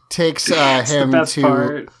takes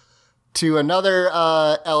him to another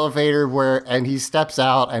elevator and he steps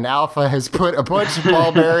out and Alpha has put a bunch of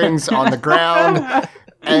ball bearings on the ground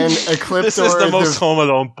and Ecliptor. This is the most Home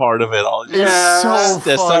Alone part of it all. It's so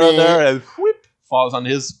funny. Out of there and whoop, falls on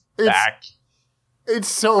his back. It's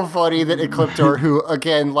so funny that Ecliptor, who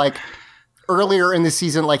again, like earlier in the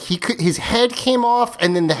season, like his head came off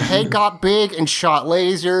and then the head got big and shot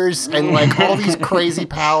lasers and like all these crazy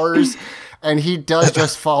powers. And he does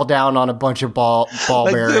just fall down on a bunch of ball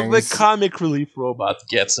bearings. The comic relief robot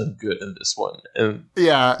gets him good in this one. And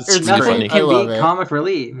yeah, it's nothing can beat comic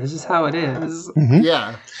relief. This is how it is. Mm-hmm.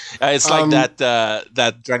 Yeah. It's like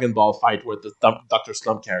that Dragon Ball fight where the Dr.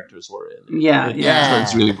 Slump characters were in. Yeah.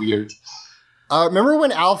 It's really weird. Remember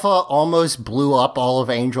when Alpha almost blew up all of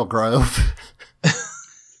Angel Grove?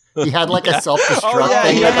 He had like a self-destruct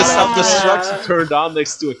thing. He had the self-destruct turned on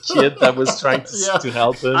next to a kid that was trying to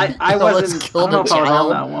help him. I wasn't killed a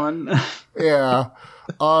child on that one. Yeah.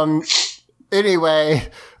 Anyway,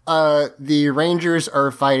 the Rangers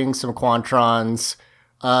are fighting some Quantrons.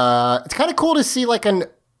 It's kind of cool to see like a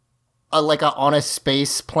on a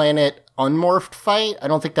space planet unmorphed fight. I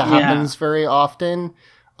don't think that happens very often.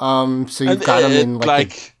 So you've got them in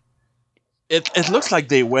like it looks like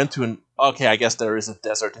they went to an. Okay, I guess there is a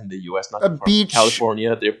desert in the U.S., not a beach.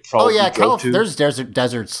 California. They probably there's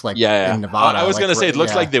deserts like in Nevada. I was going to say, it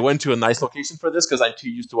looks like they went to a nice location for this because I'm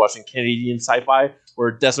too used to watching Canadian sci-fi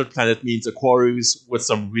where desert planet means aquariums with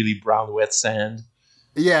some really brown, wet sand.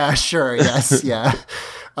 Yeah, sure, yes, yeah.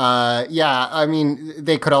 I mean,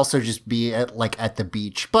 they could also just be at the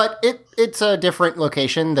beach, but it's a different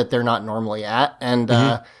location that they're not normally at, and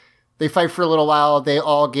they fight for a little while. They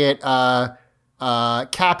all get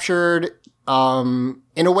captured in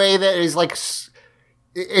a way that is like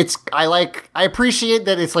I appreciate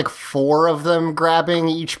that it's like 4 of them grabbing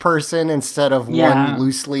each person instead of one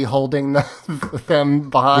loosely holding them from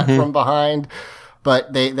behind,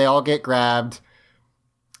 but they all get grabbed.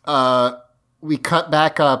 We cut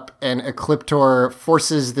back up and Ecliptor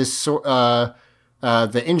forces this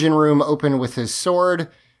the engine room open with his sword,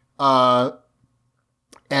 and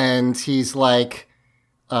he's like,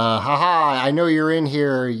 haha, I know you're in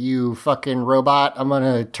here, you fucking robot. I'm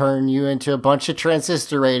gonna turn you into a bunch of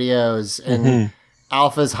transistor radios. And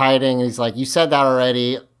Alpha's hiding. He's like, you said that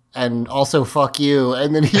already. And also, fuck you.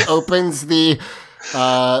 And then he opens the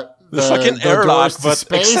fucking airlock, but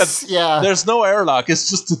space. There's no airlock. It's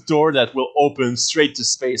just a door that will open straight to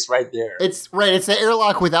space right there. It's the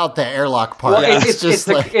airlock without the airlock part. Well, it's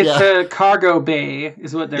a cargo bay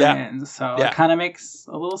is what they're in. So it kind of makes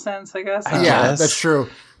a little sense, I guess. Yeah, that's true.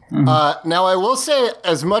 Mm-hmm. Now, I will say,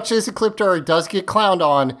 as much as Ecliptor does get clowned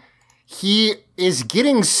on, he is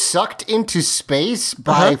getting sucked into space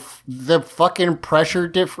by the fucking pressure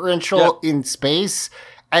differential in space.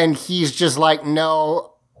 And he's just like,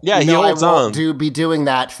 no, he holds I won't be doing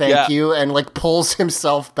that, thank you. And like pulls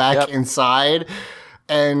himself back inside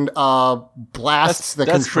and blasts the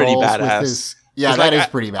controls with his... Yeah, that is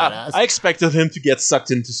pretty badass. I expected him to get sucked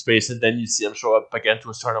into space, and then you see him show up again to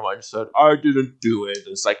his tournament and said, I didn't do it.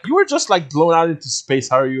 It's like, you were just like blown out into space.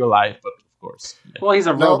 How are you alive? But of course. Yeah. Well, he's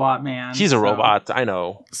a robot man. He's a robot, I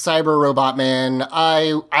know. Cyber robot man.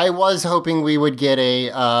 I was hoping we would get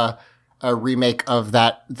a remake of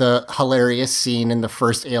the hilarious scene in the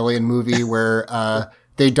first Alien movie where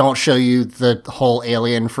they don't show you the whole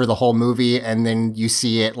alien for the whole movie, and then you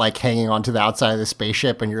see it like hanging onto the outside of the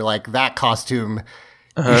spaceship, and you're like, that costume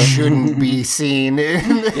shouldn't be seen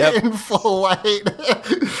in full light.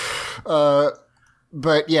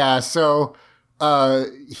 But yeah, so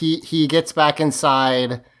he gets back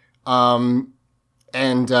inside,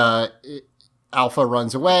 and Alpha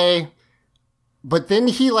runs away. But then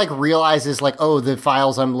he like realizes like, oh, the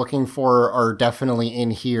files I'm looking for are definitely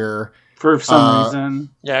in here. For some reason.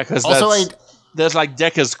 Yeah, because there's like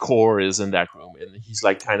Dekka's core is in that room, and he's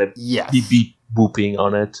like kind of beep booping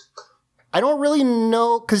on it. I don't really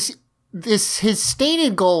know, because his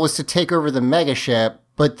stated goal was to take over the megaship,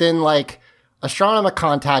 but then like Astronema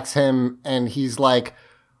contacts him, and he's like,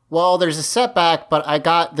 well, there's a setback, but I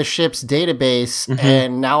got the ship's database,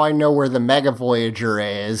 and now I know where the Mega Voyager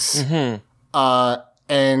is. And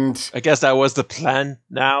I guess that was the plan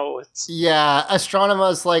now. Yeah,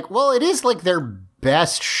 Astronema's like, well, it is like their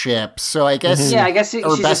best ship, so I guess... Yeah, I guess she's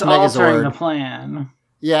just altering the plan.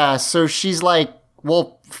 Yeah, so she's like,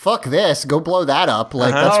 well, fuck this, go blow that up.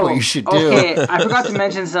 Like, that's what you should do. Okay, I forgot to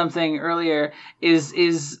mention something earlier, is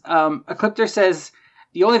Ecliptor says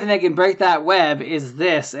the only thing that can break that web is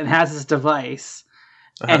this, and has this device.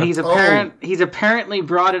 And he's apparently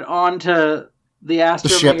brought it onto the Astro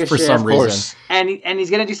ship for some reason. And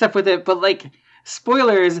he's going to do stuff with it, but like...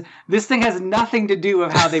 Spoilers, this thing has nothing to do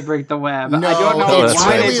with how they break the web. No, I don't know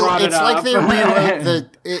why they brought it up. It's like they rewrote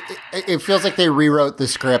it feels like they rewrote the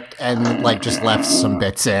script and like just left some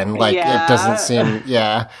bits in. Like it doesn't seem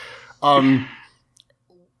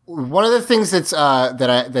one of the things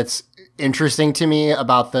that's interesting to me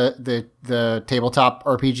about the tabletop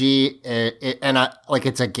RPG,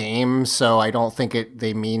 it's a game, so I don't think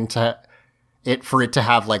they mean for it to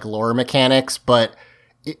have like lore mechanics, but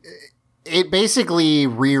it basically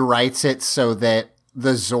rewrites it so that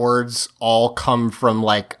the Zords all come from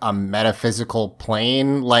like a metaphysical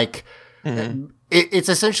plane. Like it's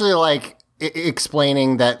essentially like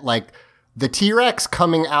explaining that like the T-Rex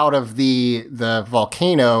coming out of the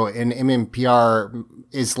volcano in MMPR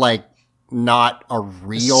is like not a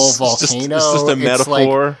real volcano. It's just a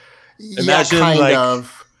metaphor.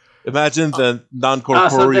 Imagine the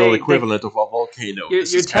non-corporeal equivalent of a volcano.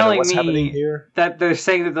 You're telling me that they're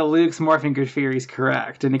saying that the Luke's morphing grid theory is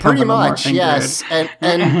correct, and it comes pretty from much, the yes. And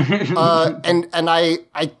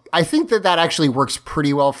I think that actually works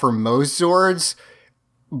pretty well for most Zords,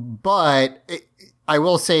 but I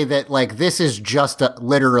will say that like this is just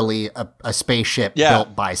literally a spaceship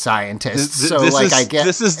built by scientists.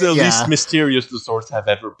 This is the least mysterious the Zords have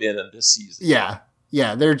ever been in this season.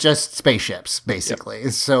 Yeah, they're just spaceships, basically.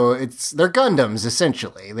 Yep. So they're Gundams,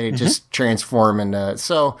 essentially. They just transform into...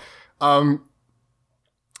 So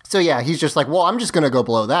yeah, he's just like, well, I'm just going to go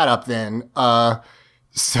blow that up then.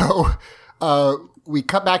 We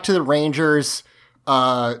cut back to the Rangers.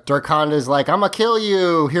 Darkonda's like, I'm going to kill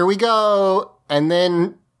you. Here we go. And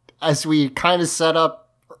then, as we kind of set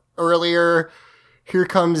up earlier... Here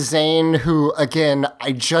comes Zane, who, again,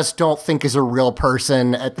 I just don't think is a real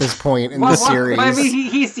person at this point in the series. I mean,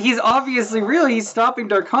 he's obviously real. He's stopping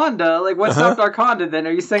Darkonda. Like, what stopped Darkonda then?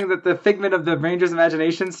 Are you saying that the figment of the Ranger's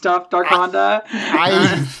imagination stopped Darkonda?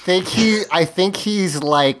 I think he's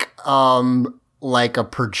like a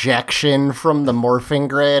projection from the morphing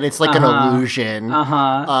grid. It's like an illusion.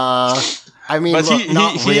 I mean, but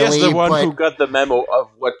not he really, is the one who got the memo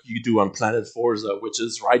of what you do on Planet Forza, which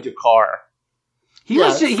is ride your car. He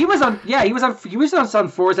was on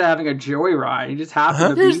Forza having a joyride. He just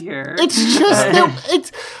happened to be here. It's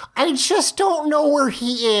just I just don't know where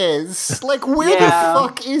he is. Like, where the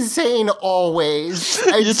fuck is Zane always?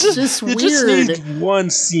 It's just weird. You just need one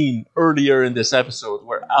scene earlier in this episode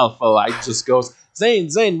where Alpha like just goes,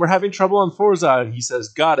 Zane, we're having trouble on Forza, and he says,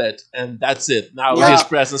 got it, and that's it. Now his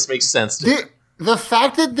presence makes sense to me. The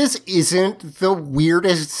fact that this isn't the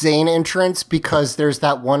weirdest Zane entrance because there's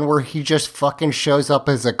that one where he just fucking shows up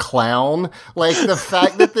as a clown. Like, the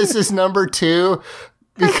fact that this is number 2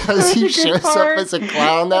 because he shows up as a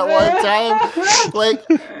clown that one time. Like,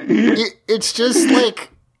 it's just like...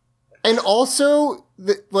 And also,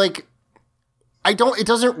 like... it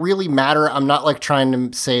doesn't really matter. I'm not like trying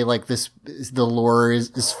to say like the lore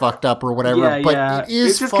is fucked up or whatever, but it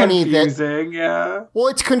is funny confusing, well,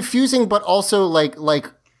 it's confusing, but also like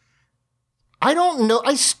I don't know.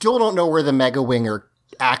 I still don't know where the Mega Winger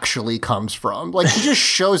actually comes from. Like, he just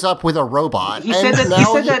shows up with a robot. He said that the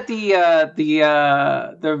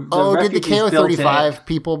did the KO-35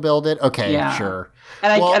 people build it? Okay, sure.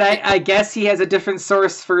 And I guess he has a different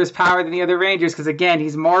source for his power than the other Rangers, because again,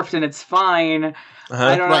 he's morphed and it's fine.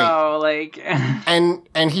 I don't know, like...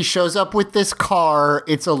 and he shows up with this car.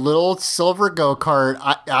 It's a little silver go-kart.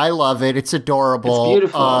 I love it. It's adorable. It's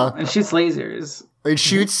beautiful. And shoots lasers. It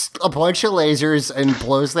shoots a bunch of lasers and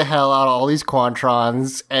blows the hell out of all these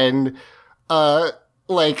Quantrons. And,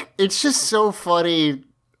 it's just so funny.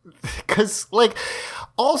 Because,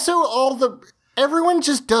 also everyone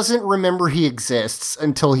just doesn't remember he exists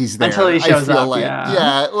until he's there. Until he shows up,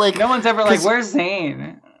 Yeah, like... No one's ever like, where's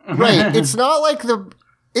Zane? Right. It's not like and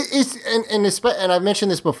I've mentioned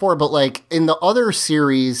this before, but like in the other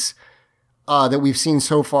series that we've seen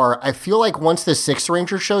so far, I feel like once the Sixth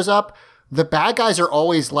Ranger shows up, the bad guys are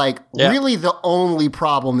always like, really the only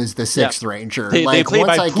problem is the Sixth Ranger. They play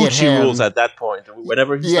by Poochie rules at that point.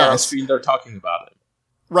 Whenever he's on screen, they're talking about it.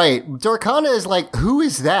 Right. Darkonda is like, who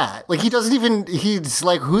is that? Like, he's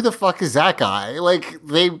like, who the fuck is that guy? Like,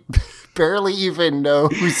 they barely even know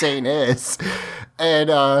who Zane is.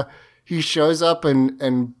 And he shows up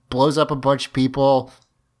and blows up a bunch of people.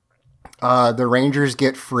 The Rangers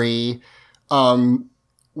get free.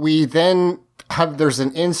 We then there's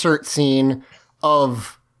an insert scene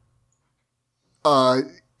of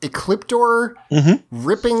Ecliptor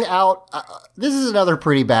ripping out. This is another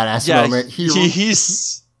pretty badass moment. He's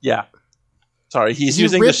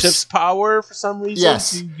using the ship's power for some reason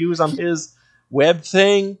to use on his web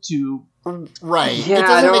thing to. Right. Yeah, it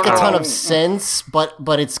doesn't make a ton of sense,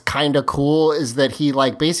 but it's kind of cool. Is that he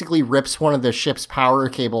like basically rips one of the ship's power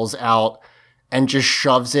cables out and just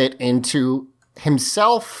shoves it into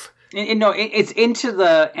himself. No, it's into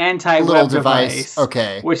the anti-web device.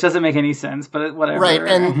 Okay. Which doesn't make any sense, but whatever. Right,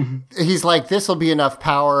 and he's like, this will be enough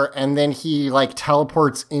power, and then he like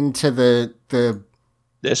teleports into the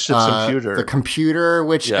this ship's computer. The computer,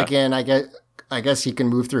 which again, I guess he can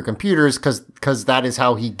move through computers because that is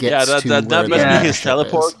how he gets to where that must be his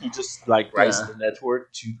teleport. He just like writes the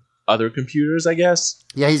network to other computers, I guess.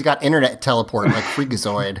 Yeah, he's got internet teleport like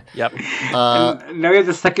Freakazoid. Yep. Now we have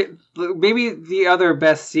the second, maybe the other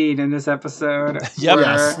best scene in this episode. Yep.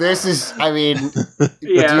 Yes, this is. I mean, do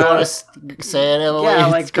you want to say it, Emily? Yeah,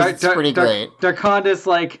 like it's pretty great. Darkonda's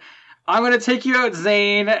like, I'm going to take you out,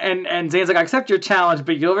 Zane. And Zane's like, I accept your challenge,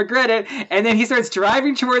 but you'll regret it. And then he starts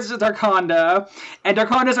driving towards Darkonda, and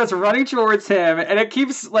Darkonda starts running towards him, and it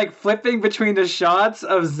keeps like flipping between the shots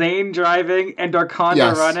of Zane driving and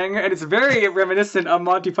Darkonda running, and it's very reminiscent of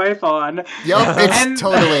Monty Python. Yep, it's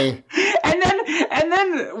totally. And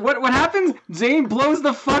then what happens? Zane blows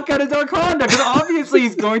the fuck out of Darkonda, because obviously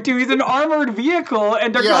he's going to. He's an armored vehicle,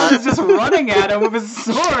 and Darkonda's just running at him with his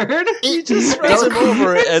sword. He just runs him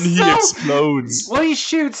over, and he explodes. Well, he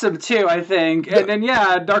shoots him too, I think. And then,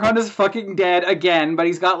 Darkonda's fucking dead again, but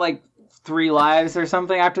he's got like 3 lives or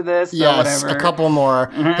something after this. Yes, whatever. A couple more.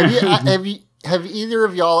 Have either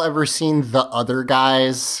of y'all ever seen The Other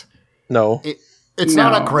Guys? No. It's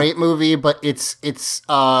not a great movie, but it's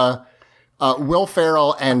Will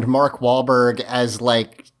Ferrell and Mark Wahlberg as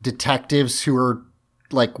like detectives who are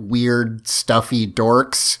like weird, stuffy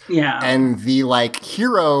dorks. Yeah. And the like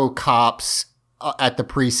hero cops at the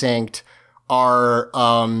precinct are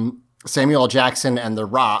Samuel L. Jackson and The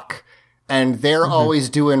Rock, and they're always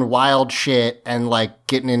doing wild shit and like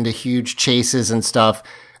getting into huge chases and stuff.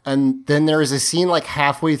 And then there is a scene like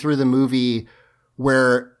halfway through the movie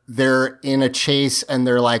where they're in a chase and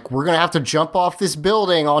they're like, we're gonna have to jump off this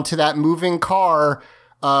building onto that moving car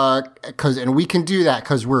and we can do that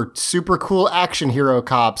because we're super cool action hero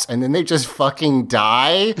cops, and then they just fucking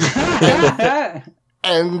die.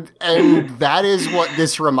 And that is what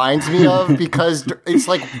this reminds me of, because it's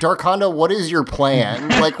like, Darkonda, what is your plan?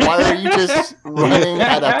 Like, why are you just running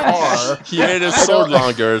at a car? He made his sword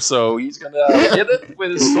longer, so he's gonna hit it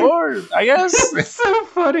with his sword, I guess. It's so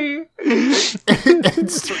funny.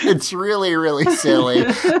 It's really, really silly.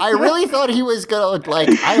 I really thought he was gonna, like,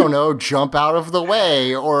 I don't know, jump out of the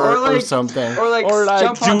way or something. Or like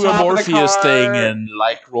do a Morpheus thing and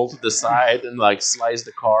like roll to the side and like slice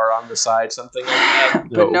the car on the side, something like that.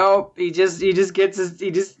 But no, he just gets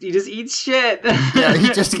he just eats shit. Yeah, he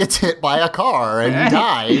just gets hit by a car and he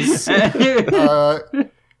dies.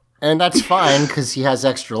 And that's fine because he has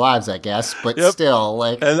extra lives, I guess. But still,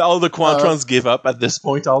 like, and all the Quantrons give up at this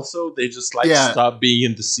point. Also, they just like stop being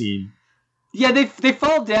in the scene. Yeah, they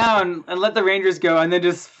fall down and let the Rangers go, and then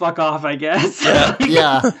just fuck off, I guess.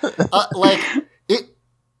 Yeah.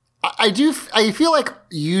 I feel like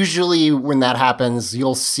usually when that happens,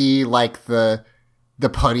 you'll see like the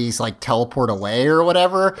putties like teleport away or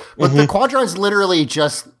whatever, but the Quadrons literally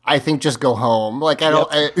just go home. Like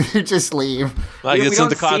just leave. Like it's in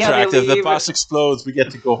the contract. If the boss explodes, we get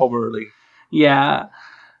to go home early. Yeah.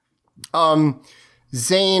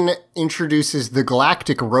 Zane introduces the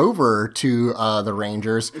Galactic Rover to the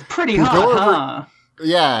Rangers. Pretty hot, huh?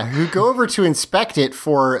 Yeah, who go over to inspect it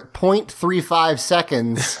for 0.35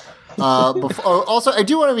 seconds. Also, I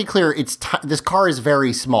do want to be clear. This car is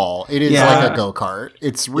very small. It is like a go-kart.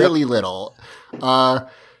 It's really little.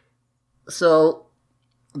 So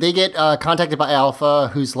they get contacted by Alpha,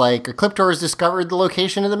 who's like, Ecliptor has discovered the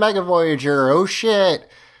location of the Mega Voyager. Oh shit!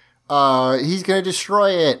 He's gonna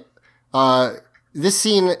destroy it. This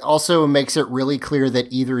scene also makes it really clear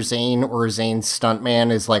that either Zane or Zane's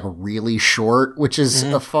stuntman is like really short, which is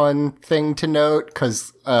a fun thing to note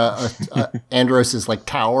because Andros is like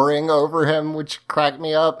towering over him, which cracked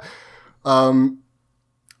me up. They're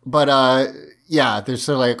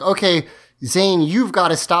sort of like, okay, Zane, you've got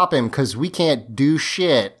to stop him because we can't do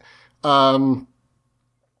shit.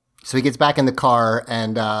 So he gets back in the car,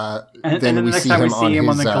 and then we see him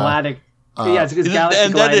on the Galactic. It's Galaxy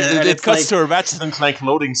and Glider. Then it cuts to a Ratchet and Clank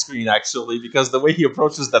loading screen, actually, because the way he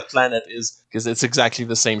approaches that planet is because it's exactly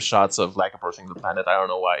the same shots of like approaching the planet. I don't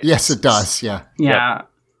know why. Yes, it does. Yeah.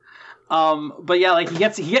 But yeah, like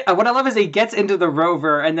what I love is he gets into the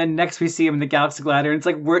rover, and then next we see him in the Galaxy Glider, and it's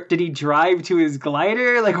like, where did he drive to his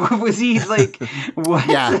glider? Like, what was he like? What?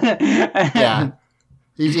 Yeah.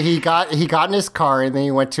 He got in his car, and then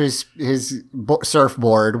he went to his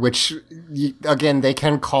surfboard, which again they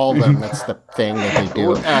can call them. That's the thing that they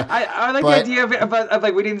do. I like the idea of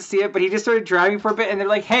like we didn't see it, but he just started driving for a bit, and they're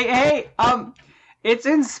like, hey, it's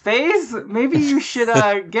in space. Maybe you should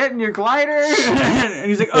get in your glider. And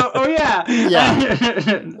he's like, oh yeah.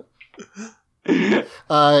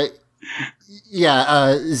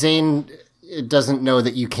 Zane doesn't know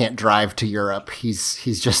that you can't drive to Europe. He's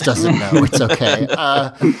just doesn't know. It's okay.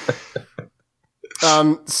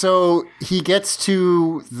 So he gets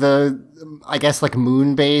to the, I guess, like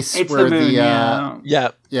moon base. It's where the moon,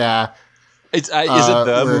 yeah. Is it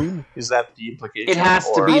the moon? Is that the implication? It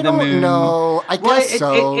has to be the moon. No, I guess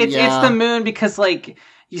so. It's the moon because like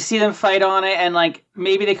you see them fight on it, and like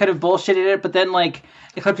maybe they could have bullshitted it, but then like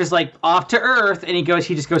Ecliptor's like off to Earth, and he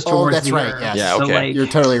just goes towards that's the right. Earth. Yes. Yeah, okay. So, like, you're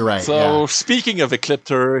totally right. So speaking of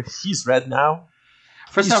Ecliptor, he's red now.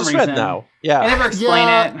 For some reason, red now. Yeah, I never explain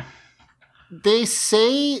it. They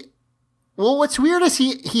say. Well, what's weird is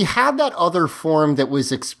he had that other form that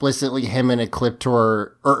was explicitly him and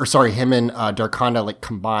Ecliptor, him and Darkonda like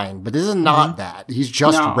combined, but this is not that. He's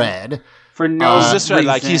just red. For no Is this right? reason.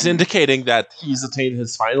 Like he's indicating that he's attained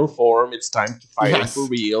his final form. It's time to fight him for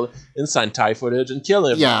real in Sentai footage and kill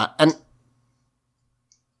him. Yeah,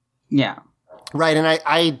 yeah. Right, and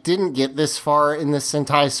I didn't get this far in the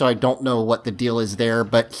Sentai, so I don't know what the deal is there.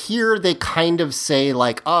 But here they kind of say,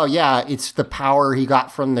 like, oh, yeah, it's the power he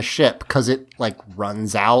got from the ship, because it, like,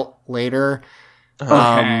 runs out later.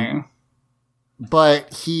 Okay.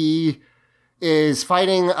 But he is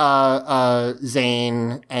fighting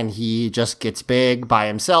Zane, and he just gets big by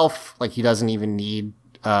himself. Like, he doesn't even need,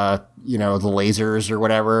 the lasers or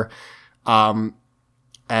whatever. And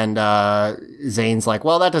Zane's like,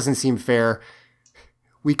 well, that doesn't seem fair.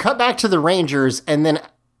 We cut back to the Rangers, and then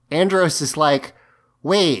Andros is like,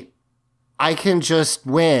 wait, I can just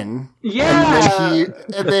win. Yeah.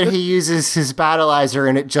 And then he uses his battleizer,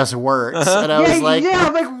 and it just works. And I was like,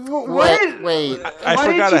 what? Wait. I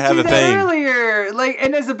forgot I have a thing earlier. Like,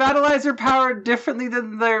 and is the battleizer powered differently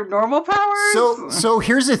than their normal powers? So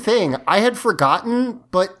here's the thing. I had forgotten,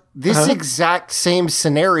 but this exact same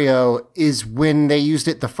scenario is when they used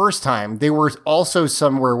it the first time. They were also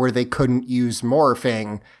somewhere where they couldn't use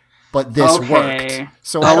morphing, but this worked.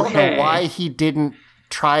 So I don't know why he didn't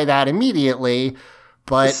try that immedially,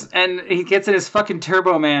 but... And he gets in his fucking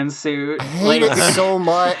Turbo Man suit. I hate it so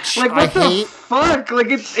much. Like, what the fuck? Like,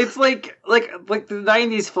 it's like the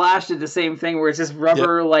 90s Flash did the same thing where it's just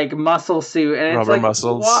rubber, like, muscle suit. And rubber it's like,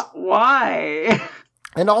 muscles. Why?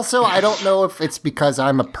 And also, I don't know if it's because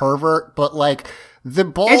I'm a pervert, but like the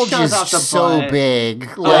bulge is so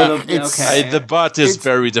big. Like the butt is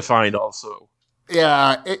very defined. Also,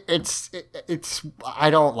 yeah, it's. I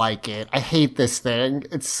don't like it. I hate this thing.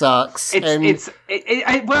 It sucks.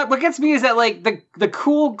 What gets me is that like the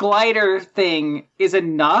cool glider thing is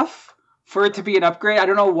enough for it to be an upgrade. I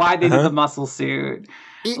don't know why they did the muscle suit.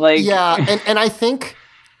 And I think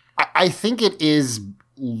it is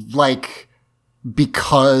like.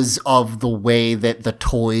 Because of the way that the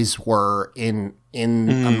toys were in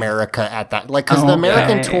America at that, like, because the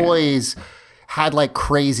American toys had like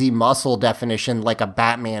crazy muscle definition, like a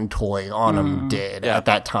Batman toy on them did at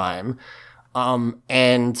that time,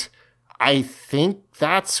 and I think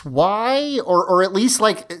that's why, or at least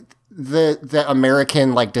like the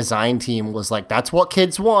American like design team was like, that's what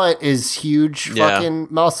kids want is huge fucking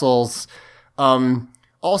muscles.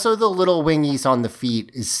 Also, the little wingies on the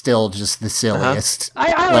feet is still just the silliest.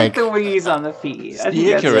 I like the wingies on the feet.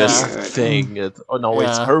 The Icarus thing. It's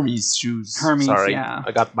Hermes shoes. Sorry, yeah.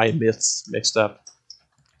 I got my myths mixed up.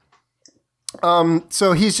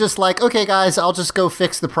 So he's just like, okay, guys, I'll just go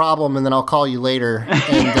fix the problem, and then I'll call you later.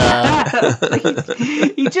 And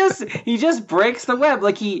he just breaks the web.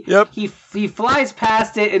 Like he flies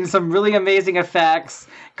past it in some really amazing effects.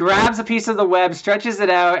 Grabs a piece of the web, stretches it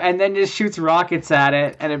out, and then just shoots rockets at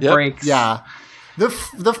it, and it breaks. Yeah. The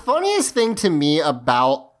funniest thing to me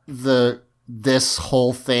about this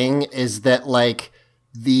whole thing is that like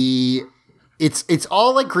it's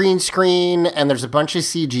all like green screen and there's a bunch of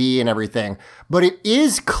CG and everything, but it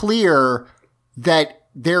is clear that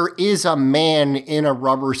there is a man in a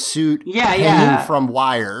rubber suit hanging from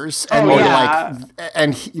wires,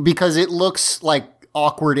 and because it looks like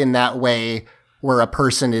awkward in that way where a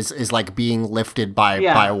person is like being lifted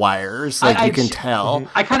by wires, like you can tell.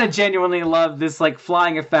 I kind of genuinely love this like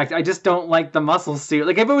flying effect. I just don't like the muscle suit.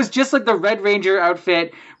 Like if it was just like the Red Ranger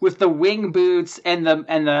outfit with the wing boots and the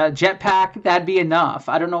jetpack, that'd be enough.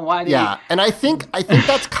 I don't know why. And I think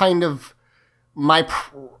that's kind of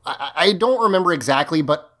I don't remember exactly,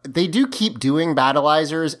 but they do keep doing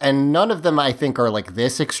battleizers, and none of them I think are like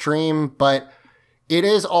this extreme, but it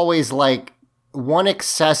is always like one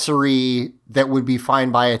accessory that would be fine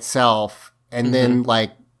by itself, and then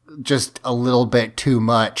like just a little bit too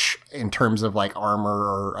much in terms of like armor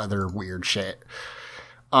or other weird shit.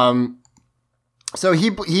 So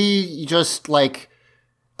he just like,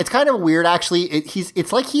 it's kind of weird actually.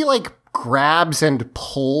 It's like he like grabs and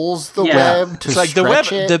pulls the web to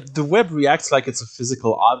stretch it. The web reacts like it's a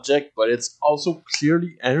physical object, but it's also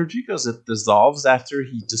clearly energy because it dissolves after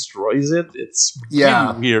he destroys it. It's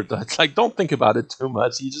really weird. It's like, don't think about it too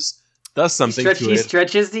much. He just does something to it. He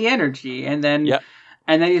stretches the energy, and then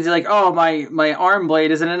he's like, "Oh, my arm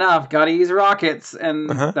blade isn't enough. Got to use rockets," and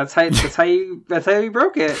that's how you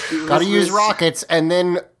broke it. Got to use rockets, and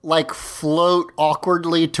then like float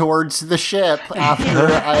awkwardly towards the ship after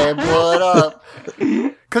I blow it up.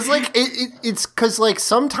 Because like it's because like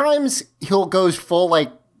sometimes he'll go full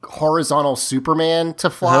like horizontal Superman to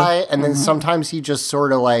fly, and then sometimes he just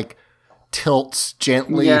sort of like tilts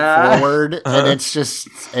gently forward, and it's just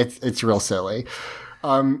it's real silly.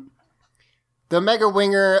 The Mega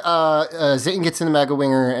Winger, Zane gets in the Mega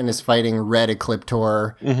Winger and is fighting Red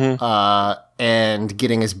Ecliptor, and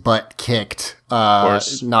getting his butt kicked.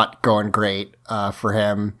 Not going great for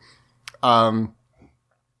him.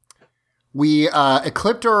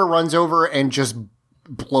 Ecliptor runs over and just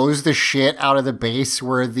blows the shit out of the base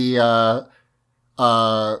where the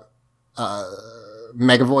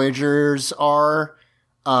Mega Voyagers are,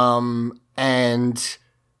 and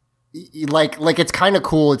like it's kind of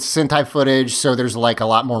cool. It's Sentai footage, so there's like a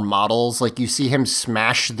lot more models. Like you see him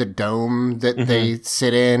smash the dome that they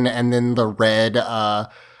sit in, and then the red I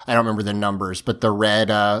don't remember the numbers, but the red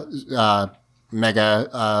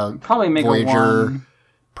Mega probably Mega Voyager 1.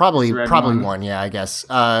 Probably one, yeah, I guess.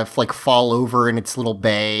 Like fall over in its little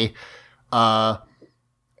bay. And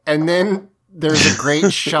then there's a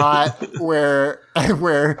great shot where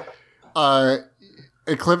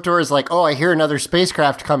Ecliptor is like, "Oh, I hear another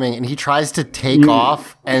spacecraft coming," and he tries to take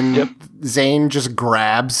off, and Zane just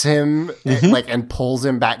grabs him and pulls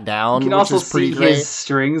him back down. You can also see his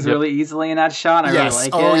strings really easily in that shot. I really like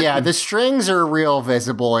it. Oh yeah, the strings are real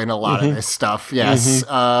visible in a lot of this stuff. Yes,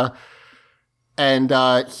 and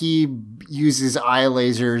he uses eye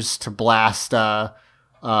lasers to blast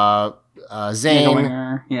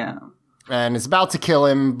Zane. And is about to kill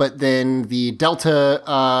him, but then the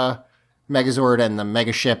Delta Megazord and the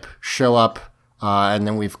Megaship show up, and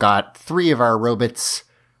then we've got 3 of our robots,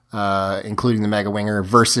 including the Mega Winger,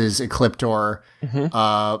 versus Ecliptor.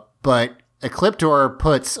 But Ecliptor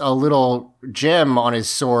puts a little gem on his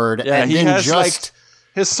sword, and he then has just...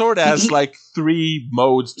 his sword has like 3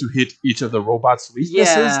 modes to hit each of the robots'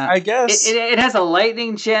 weaknesses, I guess. It has a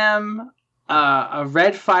lightning gem, a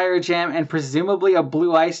red fire gem, and presumably a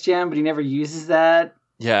blue ice gem, but he never uses that.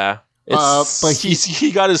 Yeah. But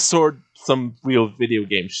he got his sword some real video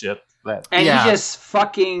game shit. He just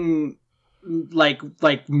fucking like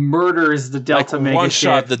murders the Delta Megaship. One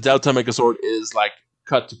shot, the Delta Megazord is like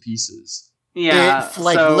cut to pieces. Yeah, it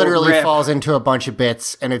literally falls into a bunch of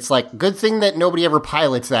bits, and it's like, good thing that nobody ever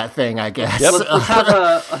pilots that thing, I guess. Yep. Let's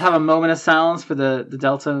have a moment of silence for the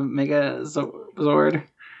Delta Megazord.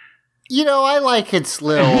 You know, I like its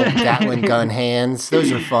little Gatling gun hands.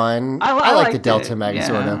 Those are fun. I like the Delta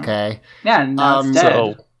Megazord. Okay. Yeah. Now it's dead.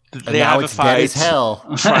 So they have it's dead as hell.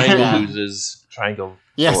 Triangle loses Triangle.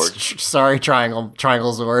 Yes. Sword. Sorry, Triangle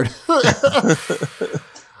Zord.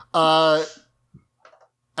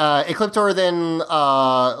 Ecliptor then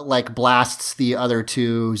blasts the other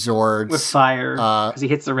 2 Zords with fire because he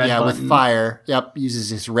hits the red button. With fire. Yep, uses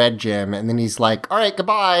his red gem, and then he's like, "All right,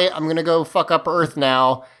 goodbye. I'm gonna go fuck up Earth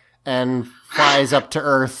now," and flies up to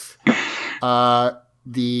Earth. The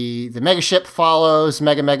Megaship follows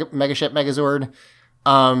Megaship Megazord.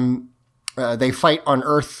 They fight on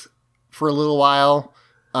Earth for a little while.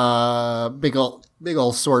 Big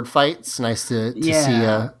old sword fight. It's nice to see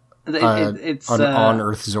it's an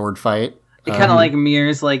on-Earth Zord fight. It kind of like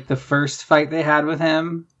mirrors like the first fight they had with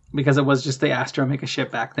him, because it was just the Astro Megaship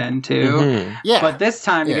back then too. Yeah, but this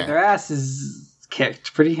time they get their asses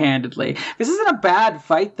kicked pretty handedly. This isn't a bad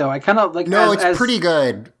fight though. I kind of like it's pretty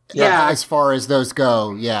good. as far as those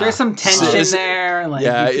go. Yeah, there's some tension there. Like,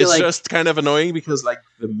 it's just kind of annoying because like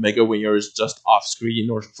the Mega Winger is just off screen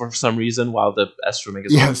or for some reason while the Astro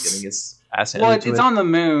Megazord is getting its ass handed to it. It's on the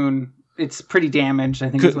moon. It's pretty damaged. I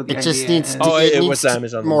think is what the idea needs. It was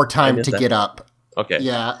damaged. More time to get up. Okay.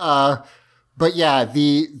 Yeah. But yeah,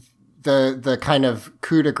 the kind of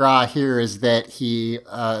coup de grace here is that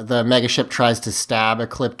the megaship tries to stab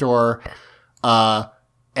Ecliptor,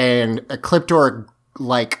 and Ecliptor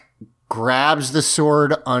like grabs the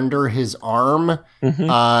sword under his arm,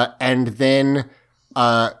 and then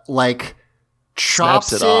like chops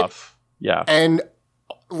snaps it off. Yeah, and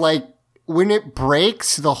like when it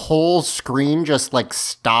breaks, the whole screen just like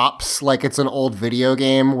stops, like it's an old video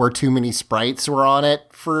game where too many sprites were on it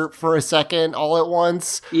for a second all at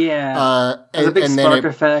once. Yeah, there's a big spark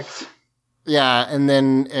effect. Yeah, and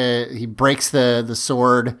then he breaks the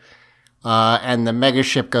sword, and the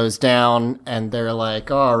megaship goes down, and they're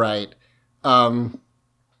like, "All right, I'm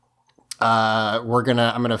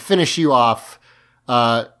gonna finish you off."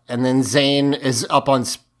 And then Zane is up on.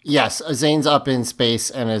 Zane's up in space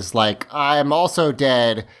and is like, I'm also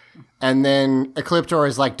dead. And then Ecliptor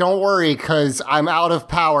is like, don't worry, because I'm out of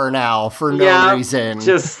power now for no reason.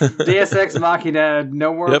 Just Deus Ex Machina,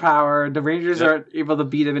 no more power. The Rangers aren't able to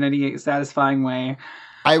beat him in any satisfying way.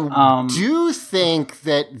 I do think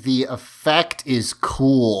that the effect is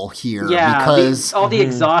cool here. Yeah, because all the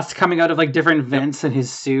exhaust coming out of like different vents in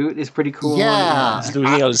his suit is pretty cool. Yeah. It's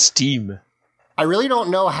doing it on steam. I really don't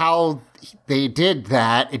know how they did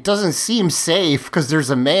that. It doesn't seem safe because there's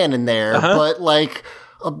a man in there, but like,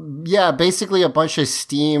 basically a bunch of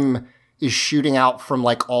steam is shooting out from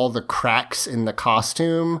like all the cracks in the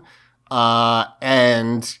costume.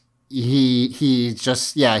 And he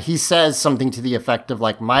says something to the effect of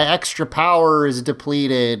like, my extra power is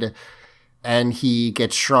depleted, and he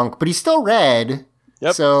gets shrunk, but he's still red.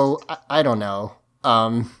 Yep. So I don't know.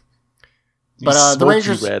 But the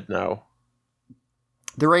Rangers red now.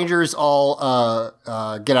 The Rangers all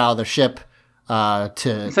get out of the ship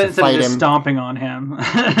to fight him. Stomping on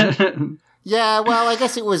him. Yeah, well, I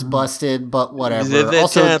guess it was busted, but whatever.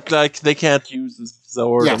 They can't use the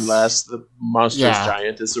Zord unless the monstrous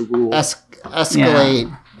giant is a rule.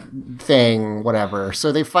 Escalate thing, whatever.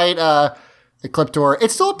 So they fight Ecliptor.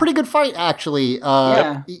 It's still a pretty good fight, actually.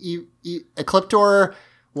 Ecliptor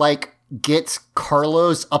like gets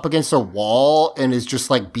Carlos up against a wall and is just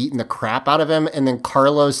like beating the crap out of him, and then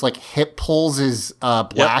Carlos like hip pulls his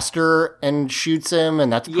blaster and shoots him,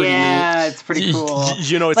 and that's pretty neat. Yeah, it's pretty cool.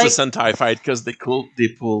 You know, it's a Sentai fight because they pull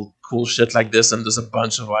cool shit like this, and there's a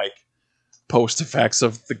bunch of like post effects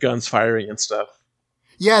of the guns firing and stuff.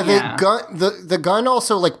 Yeah, the gun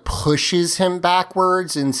also like pushes him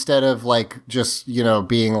backwards instead of like just, you know,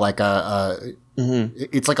 being like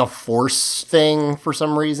it's like a force thing for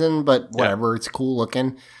some reason, but whatever, it's cool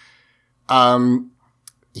looking.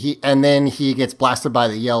 He gets blasted by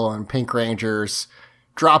the yellow and pink Rangers,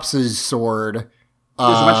 drops his sword. There's a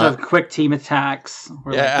bunch of quick team attacks.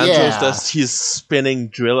 Andros does his spinning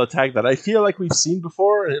drill attack that I feel like we've seen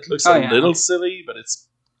before, and it looks a little silly, but it's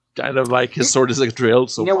kind of like his sword is like drilled.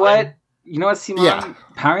 So what? You know what, Simon? Yeah.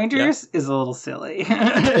 Power Rangers is a little silly.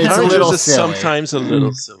 It's a little silly. Sometimes a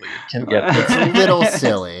little silly. It can get it's a little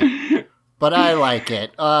silly, but I like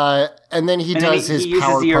it. And then he does his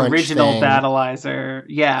power punch thing. He uses the original Battleizer.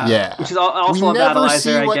 Yeah. Which is also a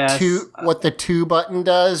Battleizer, I guess. What the 2 button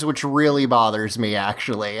does, which really bothers me,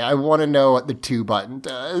 actually. I want to know what the 2 button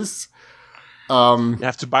does. You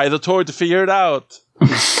have to buy the toy to figure it out.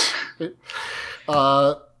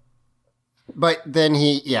 But then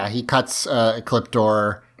he cuts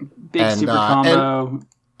Ecliptor. Big super combo.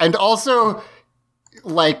 And also,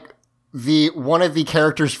 like, one of the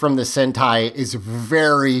characters from the Sentai is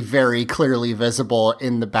very, very clearly visible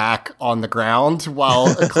in the back on the ground while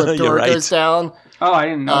Ecliptor goes down. Oh, I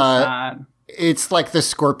didn't know that. It's like the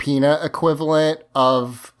Scorpina equivalent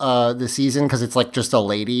of the season, because it's like just a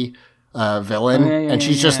lady villain, and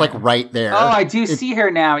she's just like right there. Oh, I do see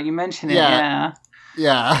her now. You mentioned it,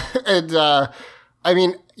 Yeah, and I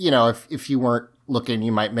mean, you know, if you weren't looking,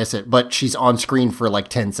 you might miss it, but she's on screen for like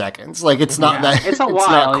 10 seconds. Like, it's not that. It's a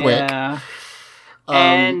while. Not quick. Yeah.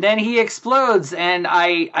 And then he explodes, and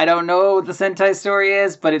I don't know what the Sentai story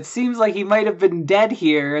is, but it seems like he might have been dead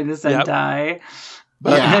here in the Sentai. Yep.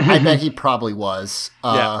 I bet he probably was.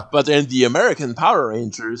 But in the American Power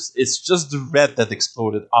Rangers, it's just the red that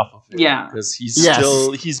exploded off of him. Yeah, because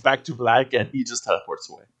he's back to black, and he just teleports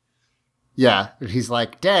away. Yeah, he's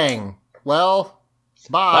like, dang, well,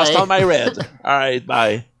 bye. Lost all my red. All right,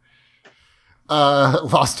 bye.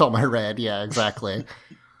 Lost all my red, yeah, exactly.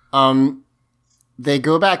 They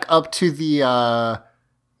go back up to the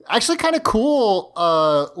Actually kind of cool,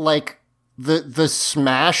 like the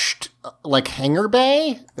smashed like hangar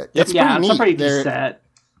bay. That's yeah, pretty neat. It's a pretty decent set.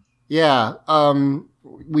 Yeah.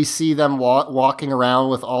 We see them walking around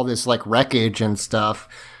with all this like wreckage and stuff.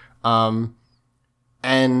 And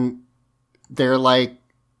they're like,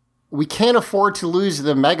 we can't afford to lose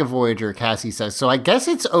the Mega Voyager, Cassie says. So I guess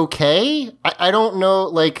it's okay. I don't know,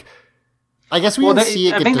 like, I guess we didn't see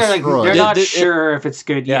it get destroyed. They're not sure if it's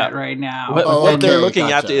good yet right now. What they're looking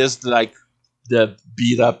at is like the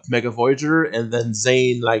beat up Mega Voyager, and then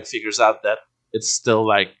Zane like figures out that it's still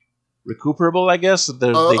like recuperable, I guess.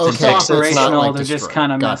 They can fix it. It's not like they're just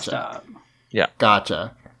kind of messed up. Yeah.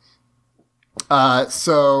 Gotcha.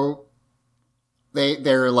 So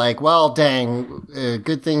they're like, well, dang,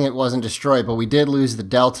 good thing it wasn't destroyed, but we did lose the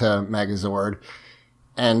Delta Megazord.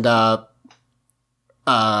 And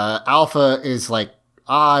Alpha is like,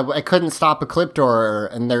 I couldn't stop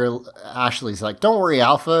Ecliptor, and Ashley's like, don't worry,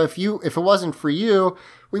 Alpha, if it wasn't for you,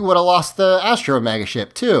 we would have lost the Astro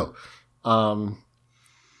Megaship too.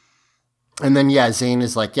 And then Zane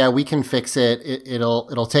is like, yeah, we can fix it.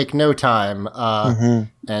 It'll take no time.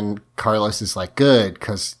 And Carlos is like, good,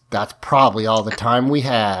 because that's probably all the time we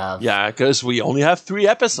have. Yeah, because we only have 3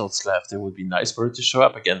 episodes left. It would be nice for it to show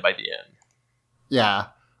up again by the end. Yeah.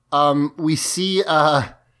 We see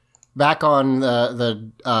back on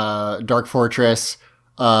the Dark Fortress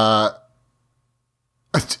a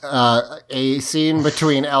scene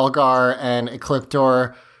between Elgar and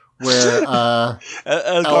Ecliptor where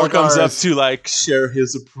Elgar comes up to like share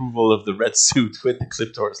his approval of the red suit with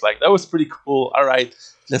Ecliptor. It's like, that was pretty cool. All right,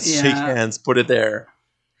 let's shake hands, put it there.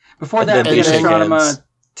 Before that, Astronema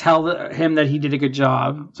tell him that he did a good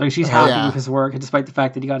job. So she's happy with his work, despite the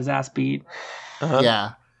fact that he got his ass beat.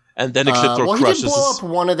 Yeah. And then Ecliptor crushes. He did blow up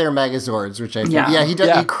one of their Megazords, which I think. Yeah, he does.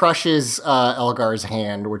 Yeah. He crushes Elgar's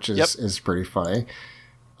hand, which is pretty funny.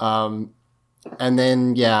 And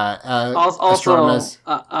then also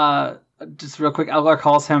just real quick, Elgar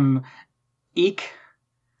calls him Eek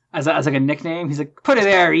as like a nickname. He's like, put it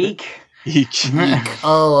there, Eek. Eek.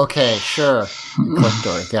 Oh, okay, sure.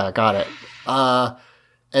 Ecliptor. Yeah, got it.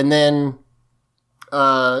 And then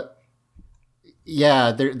there's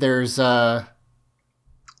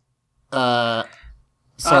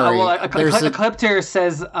Ecliptor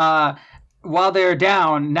says, while they're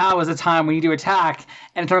down, now is the time we need to attack.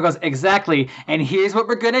 And Toro goes, exactly. And here's what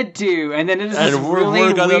we're gonna do. And then it is this really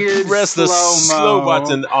weird gonna press the slow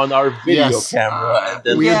button on our video camera, and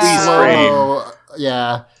then freeze frame.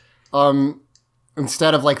 Yeah.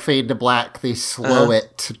 Instead of like fade to black, they slow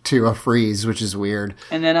it to a freeze, which is weird.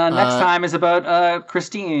 And then next time is about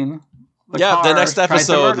Christine. The next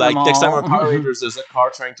episode, like next time on Power Rangers, there's a car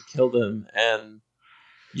trying to kill them, and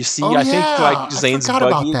you see, I think like Zane's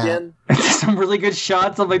buggy again. Some really good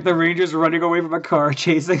shots of like the Rangers running away from a car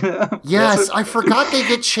chasing them. Yes, I forgot they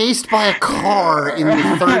get chased by a car in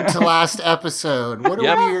the third to last episode. What a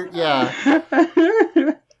weird,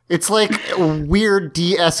 It's like a weird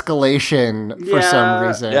de-escalation for some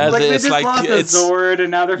reason. Yeah, like they just lost a Zord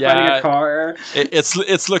and now they're fighting a car.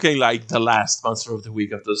 It's looking like the last Monster of the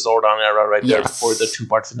Week of the Zordon era right there before the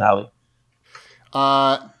 2-part finale.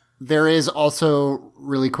 There is also,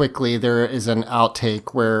 really quickly, there is an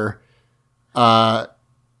outtake where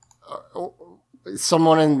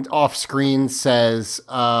someone off screen says,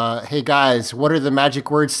 hey guys, what are the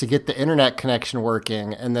magic words to get the internet connection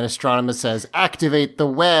working? And then Astronema says, activate the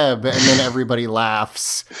web. And then everybody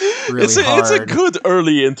laughs really hard. It's a good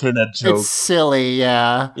early internet joke. It's silly,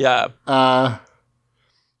 yeah. Yeah.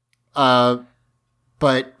 But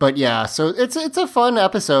yeah, so it's a fun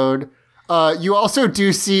episode. You also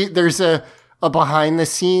do see there's a behind the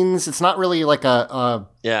scenes. It's not really like an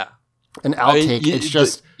outtake. It's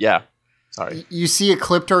just Sorry. You see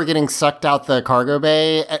Ecliptor getting sucked out the cargo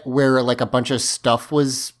bay where like a bunch of stuff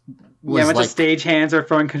was a bunch of stagehands are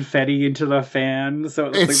throwing confetti into the fan. So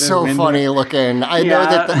it's so funny looking. I know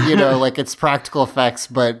that like it's practical effects,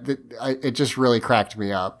 but it just really cracked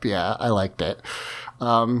me up. Yeah, I liked it.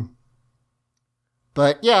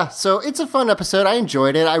 But yeah, so it's a fun episode. I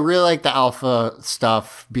enjoyed it. I really like the Alpha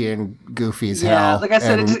stuff being goofy as hell. Yeah, like I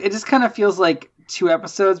said, it just kind of feels like 2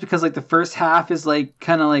 episodes because like the first half is like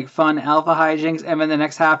kind of like fun Alpha hijinks, and then the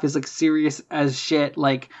next half is like serious as shit,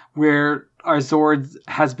 like where our Zord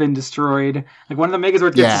has been destroyed. Like one of the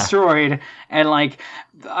Megazords gets destroyed, and like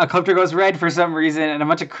Ecliptor goes red for some reason, and a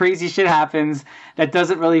bunch of crazy shit happens that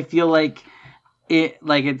doesn't really feel like it,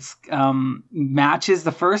 like it's matches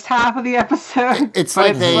the first half of the episode. It's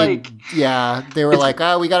like they were like,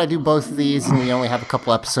 oh, we got to do both of these, and we only have a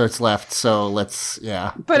couple episodes left, so let's.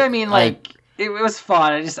 But I mean, like It was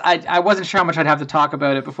fun. I wasn't sure how much I'd have to talk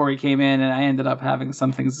about it before he came in, and I ended up having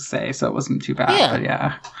some things to say, so it wasn't too bad. Yeah. But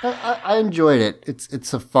yeah, I enjoyed it.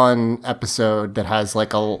 It's a fun episode that has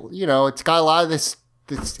like it's got a lot of this.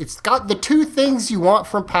 It's got the two things you want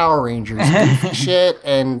from Power Rangers: goofy shit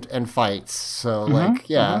and fights. So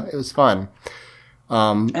it was fun.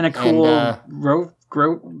 And a cool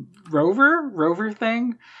rover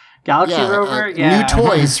thing. Galaxy Rover, new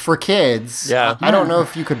toys for kids. Yeah, I don't know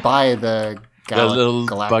if you could buy the little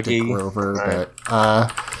Galactic buggy Rover,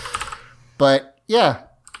 but yeah,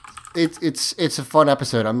 it's a fun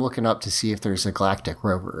episode. I'm looking up to see if there's a Galactic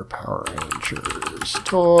Rover Power Rangers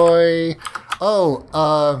toy.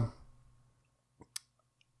 Oh,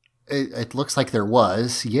 it looks like there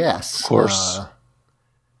was. Yes, of course,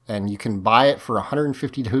 and you can buy it for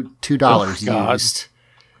 $152 used.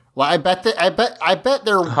 Well, I bet they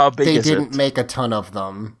didn't make a ton of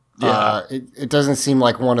them. Yeah. It doesn't seem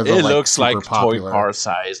like one of the. It looks super like popular. toy car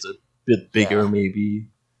sized, a bit bigger maybe.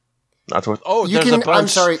 Not worth. Oh, you there's can. a bunch. I'm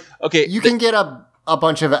sorry. Okay, you can get a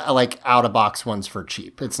bunch of like out of box ones for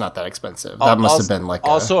cheap. It's not that expensive. That must have been like.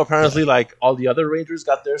 Also, apparently, like all the other Rangers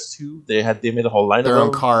got theirs too. They made a whole line their of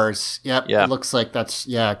own cars. Yep. Yeah. It looks like that's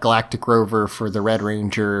Galactic Rover for the Red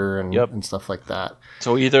Ranger and stuff like that.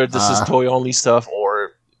 So either this is toy only stuff,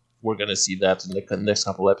 or we're gonna see that in the next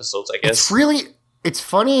couple episodes, I guess. It's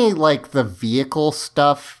funny, like the vehicle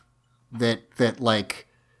stuff that like,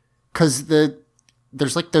 because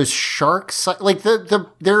there's like those sharks, like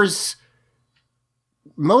there's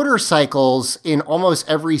motorcycles in almost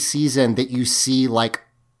every season that you see like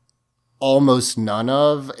almost none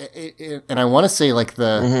of, and I want to say like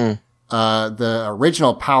the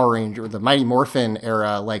original Power Ranger, the Mighty Morphin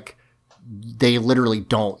era, like. They literally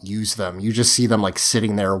don't use them. You just see them like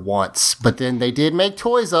sitting there once, but then they did make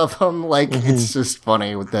toys of them. Like it's just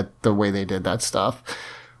funny with the way they did that stuff.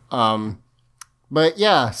 But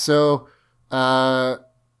yeah, so, I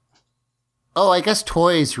guess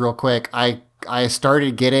toys real quick. I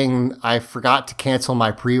started getting, I forgot to cancel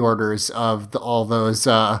my pre-orders of all those,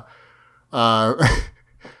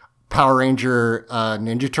 Power Ranger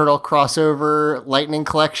Ninja Turtle crossover Lightning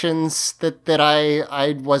collections that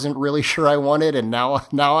I wasn't really sure I wanted, and now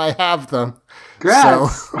I have them.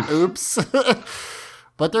 Congrats. So, oops.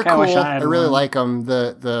 But they're Kinda cool. I really like them.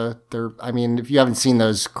 They're I mean, if you haven't seen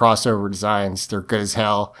those crossover designs, they're good as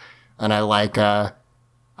hell. And I like the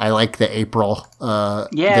April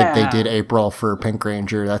that they did April for Pink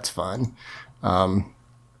Ranger. That's fun.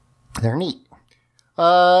 They're neat.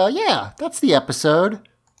 That's the episode.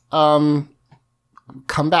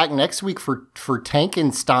 Come back next week for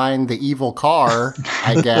Tankenstein, the evil car,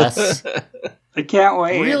 I guess. I can't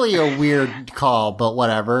wait. Really a weird call, but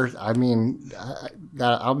whatever. I mean,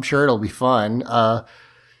 I'm sure it'll be fun.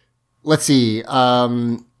 Let's see.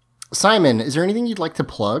 Simon, is there anything you'd like to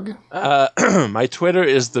plug? My Twitter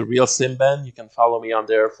is The Real Simban. You can follow me on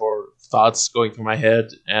there for thoughts going through my head.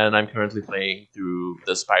 And I'm currently playing through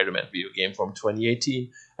the Spider-Man video game from 2018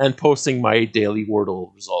 and posting my daily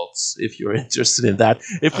Wordle results if you're interested in that.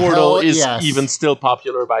 If Wordle is even still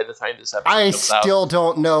popular by the time this episode comes out. I still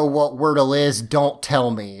don't know what Wordle is. Don't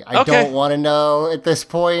tell me. I don't want to know at this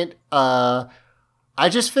point. I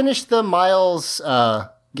just finished the Miles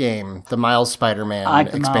game, the Miles Spider-Man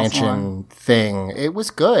expansion thing. It was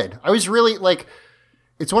good. I was really like,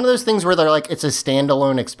 it's one of those things where they're like, it's a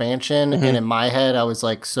standalone expansion, and in my head I was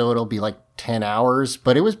like, so it'll be like 10 hours,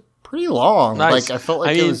 but it was pretty long. Nice. Like I felt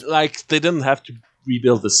like they didn't have to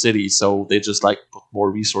rebuild the city, so they just like put more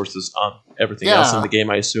resources on everything else in the game,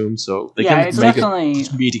 I assume. So they can make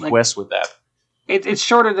a meaty quest with that. It's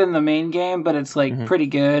shorter than the main game, but it's like pretty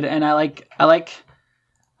good, and I like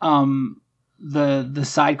the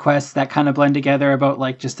side quests that kind of blend together about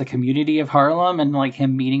like just the community of Harlem and like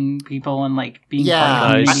him meeting people and like being part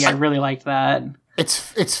of the community. I really liked that.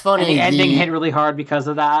 It's funny. And the ending hit really hard because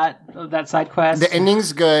of that side quest. The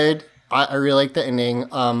ending's good. I really like the ending.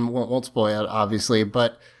 Won't spoil it, obviously,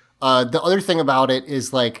 but the other thing about it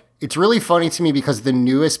is like it's really funny to me because the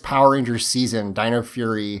newest Power Rangers season, Dino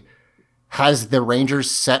Fury, has the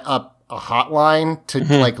Rangers set up a hotline to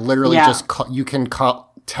like literally just you can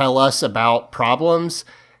tell us about problems.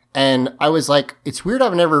 And I was like, it's weird.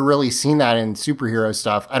 I've never really seen that in superhero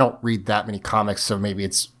stuff. I don't read that many comics, so maybe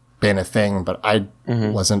it's been a thing, but I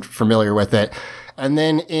wasn't familiar with it. And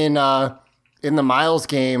then in the Miles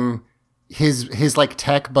game, his like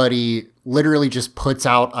tech buddy literally just puts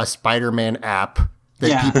out a Spider-Man app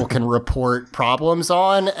that people can report problems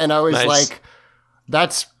on. And I was like,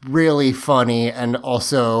 that's really funny. And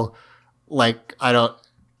also like, I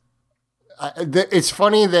It's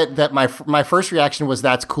funny that my first reaction was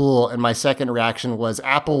that's cool, and my second reaction was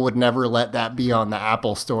Apple would never let that be on the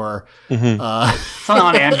Apple Store. It's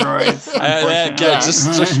on Android.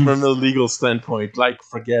 Just from a legal standpoint, like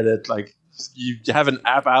forget it. Like you have an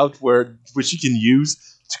app out which you can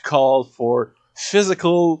use to call for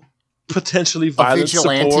physical, potentially violent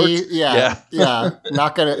support. Yeah.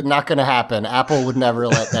 Not gonna happen. Apple would never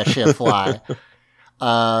let that shit fly.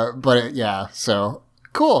 But yeah, so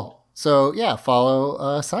cool. So yeah,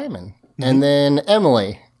 follow Simon. And then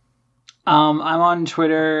Emily. I'm on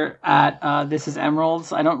Twitter at This Is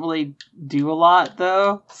Emeralds. I don't really do a lot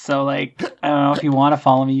though, so like I don't know, if you want to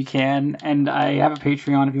follow me, you can. And I have a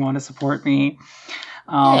Patreon if you want to support me.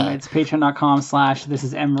 It's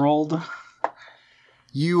patreon.com/thisisemerald.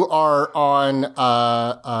 You are on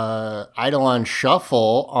Eidolon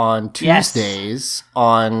Shuffle on Tuesdays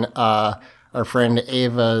on our friend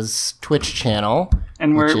Ava's Twitch channel.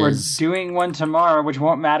 And we're doing one tomorrow, which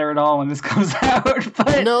won't matter at all when this comes out.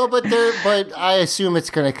 But I assume it's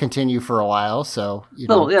going to continue for a while, so a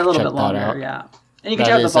little bit longer, yeah. And you can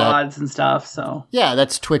check out the VODs and stuff. So yeah,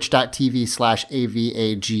 that's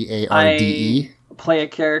twitch.tv/AVAGARDE. I play a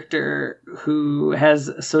character who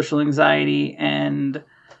has social anxiety and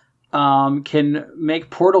can make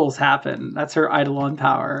portals happen. That's her Eidolon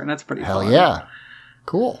power, and that's pretty fun. Hell yeah.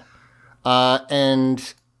 Cool.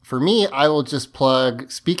 And for me, I will just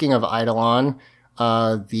plug, speaking of Eidolon,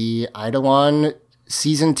 the Eidolon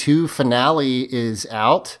Season 2 finale is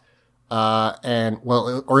out. Or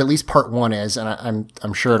at least part 1 is, and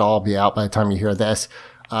I'm sure it'll all be out by the time you hear this.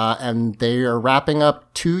 And they are wrapping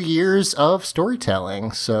up 2 years of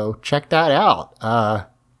storytelling, so check that out. I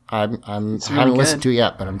haven't listened to it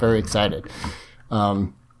yet, but I'm very excited.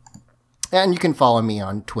 And you can follow me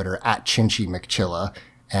on Twitter at Chinchy McChilla,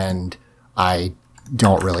 and I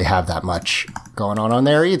don't really have that much going on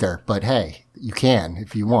there either, but hey, you can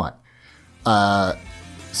if you want.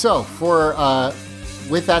 So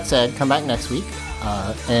with that said, come back next week.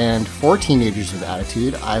 And for Teenagers with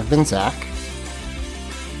Attitude, I've been Zach.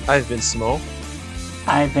 I've been Smo.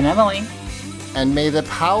 I've been Emily. And may the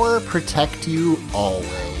power protect you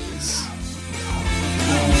always.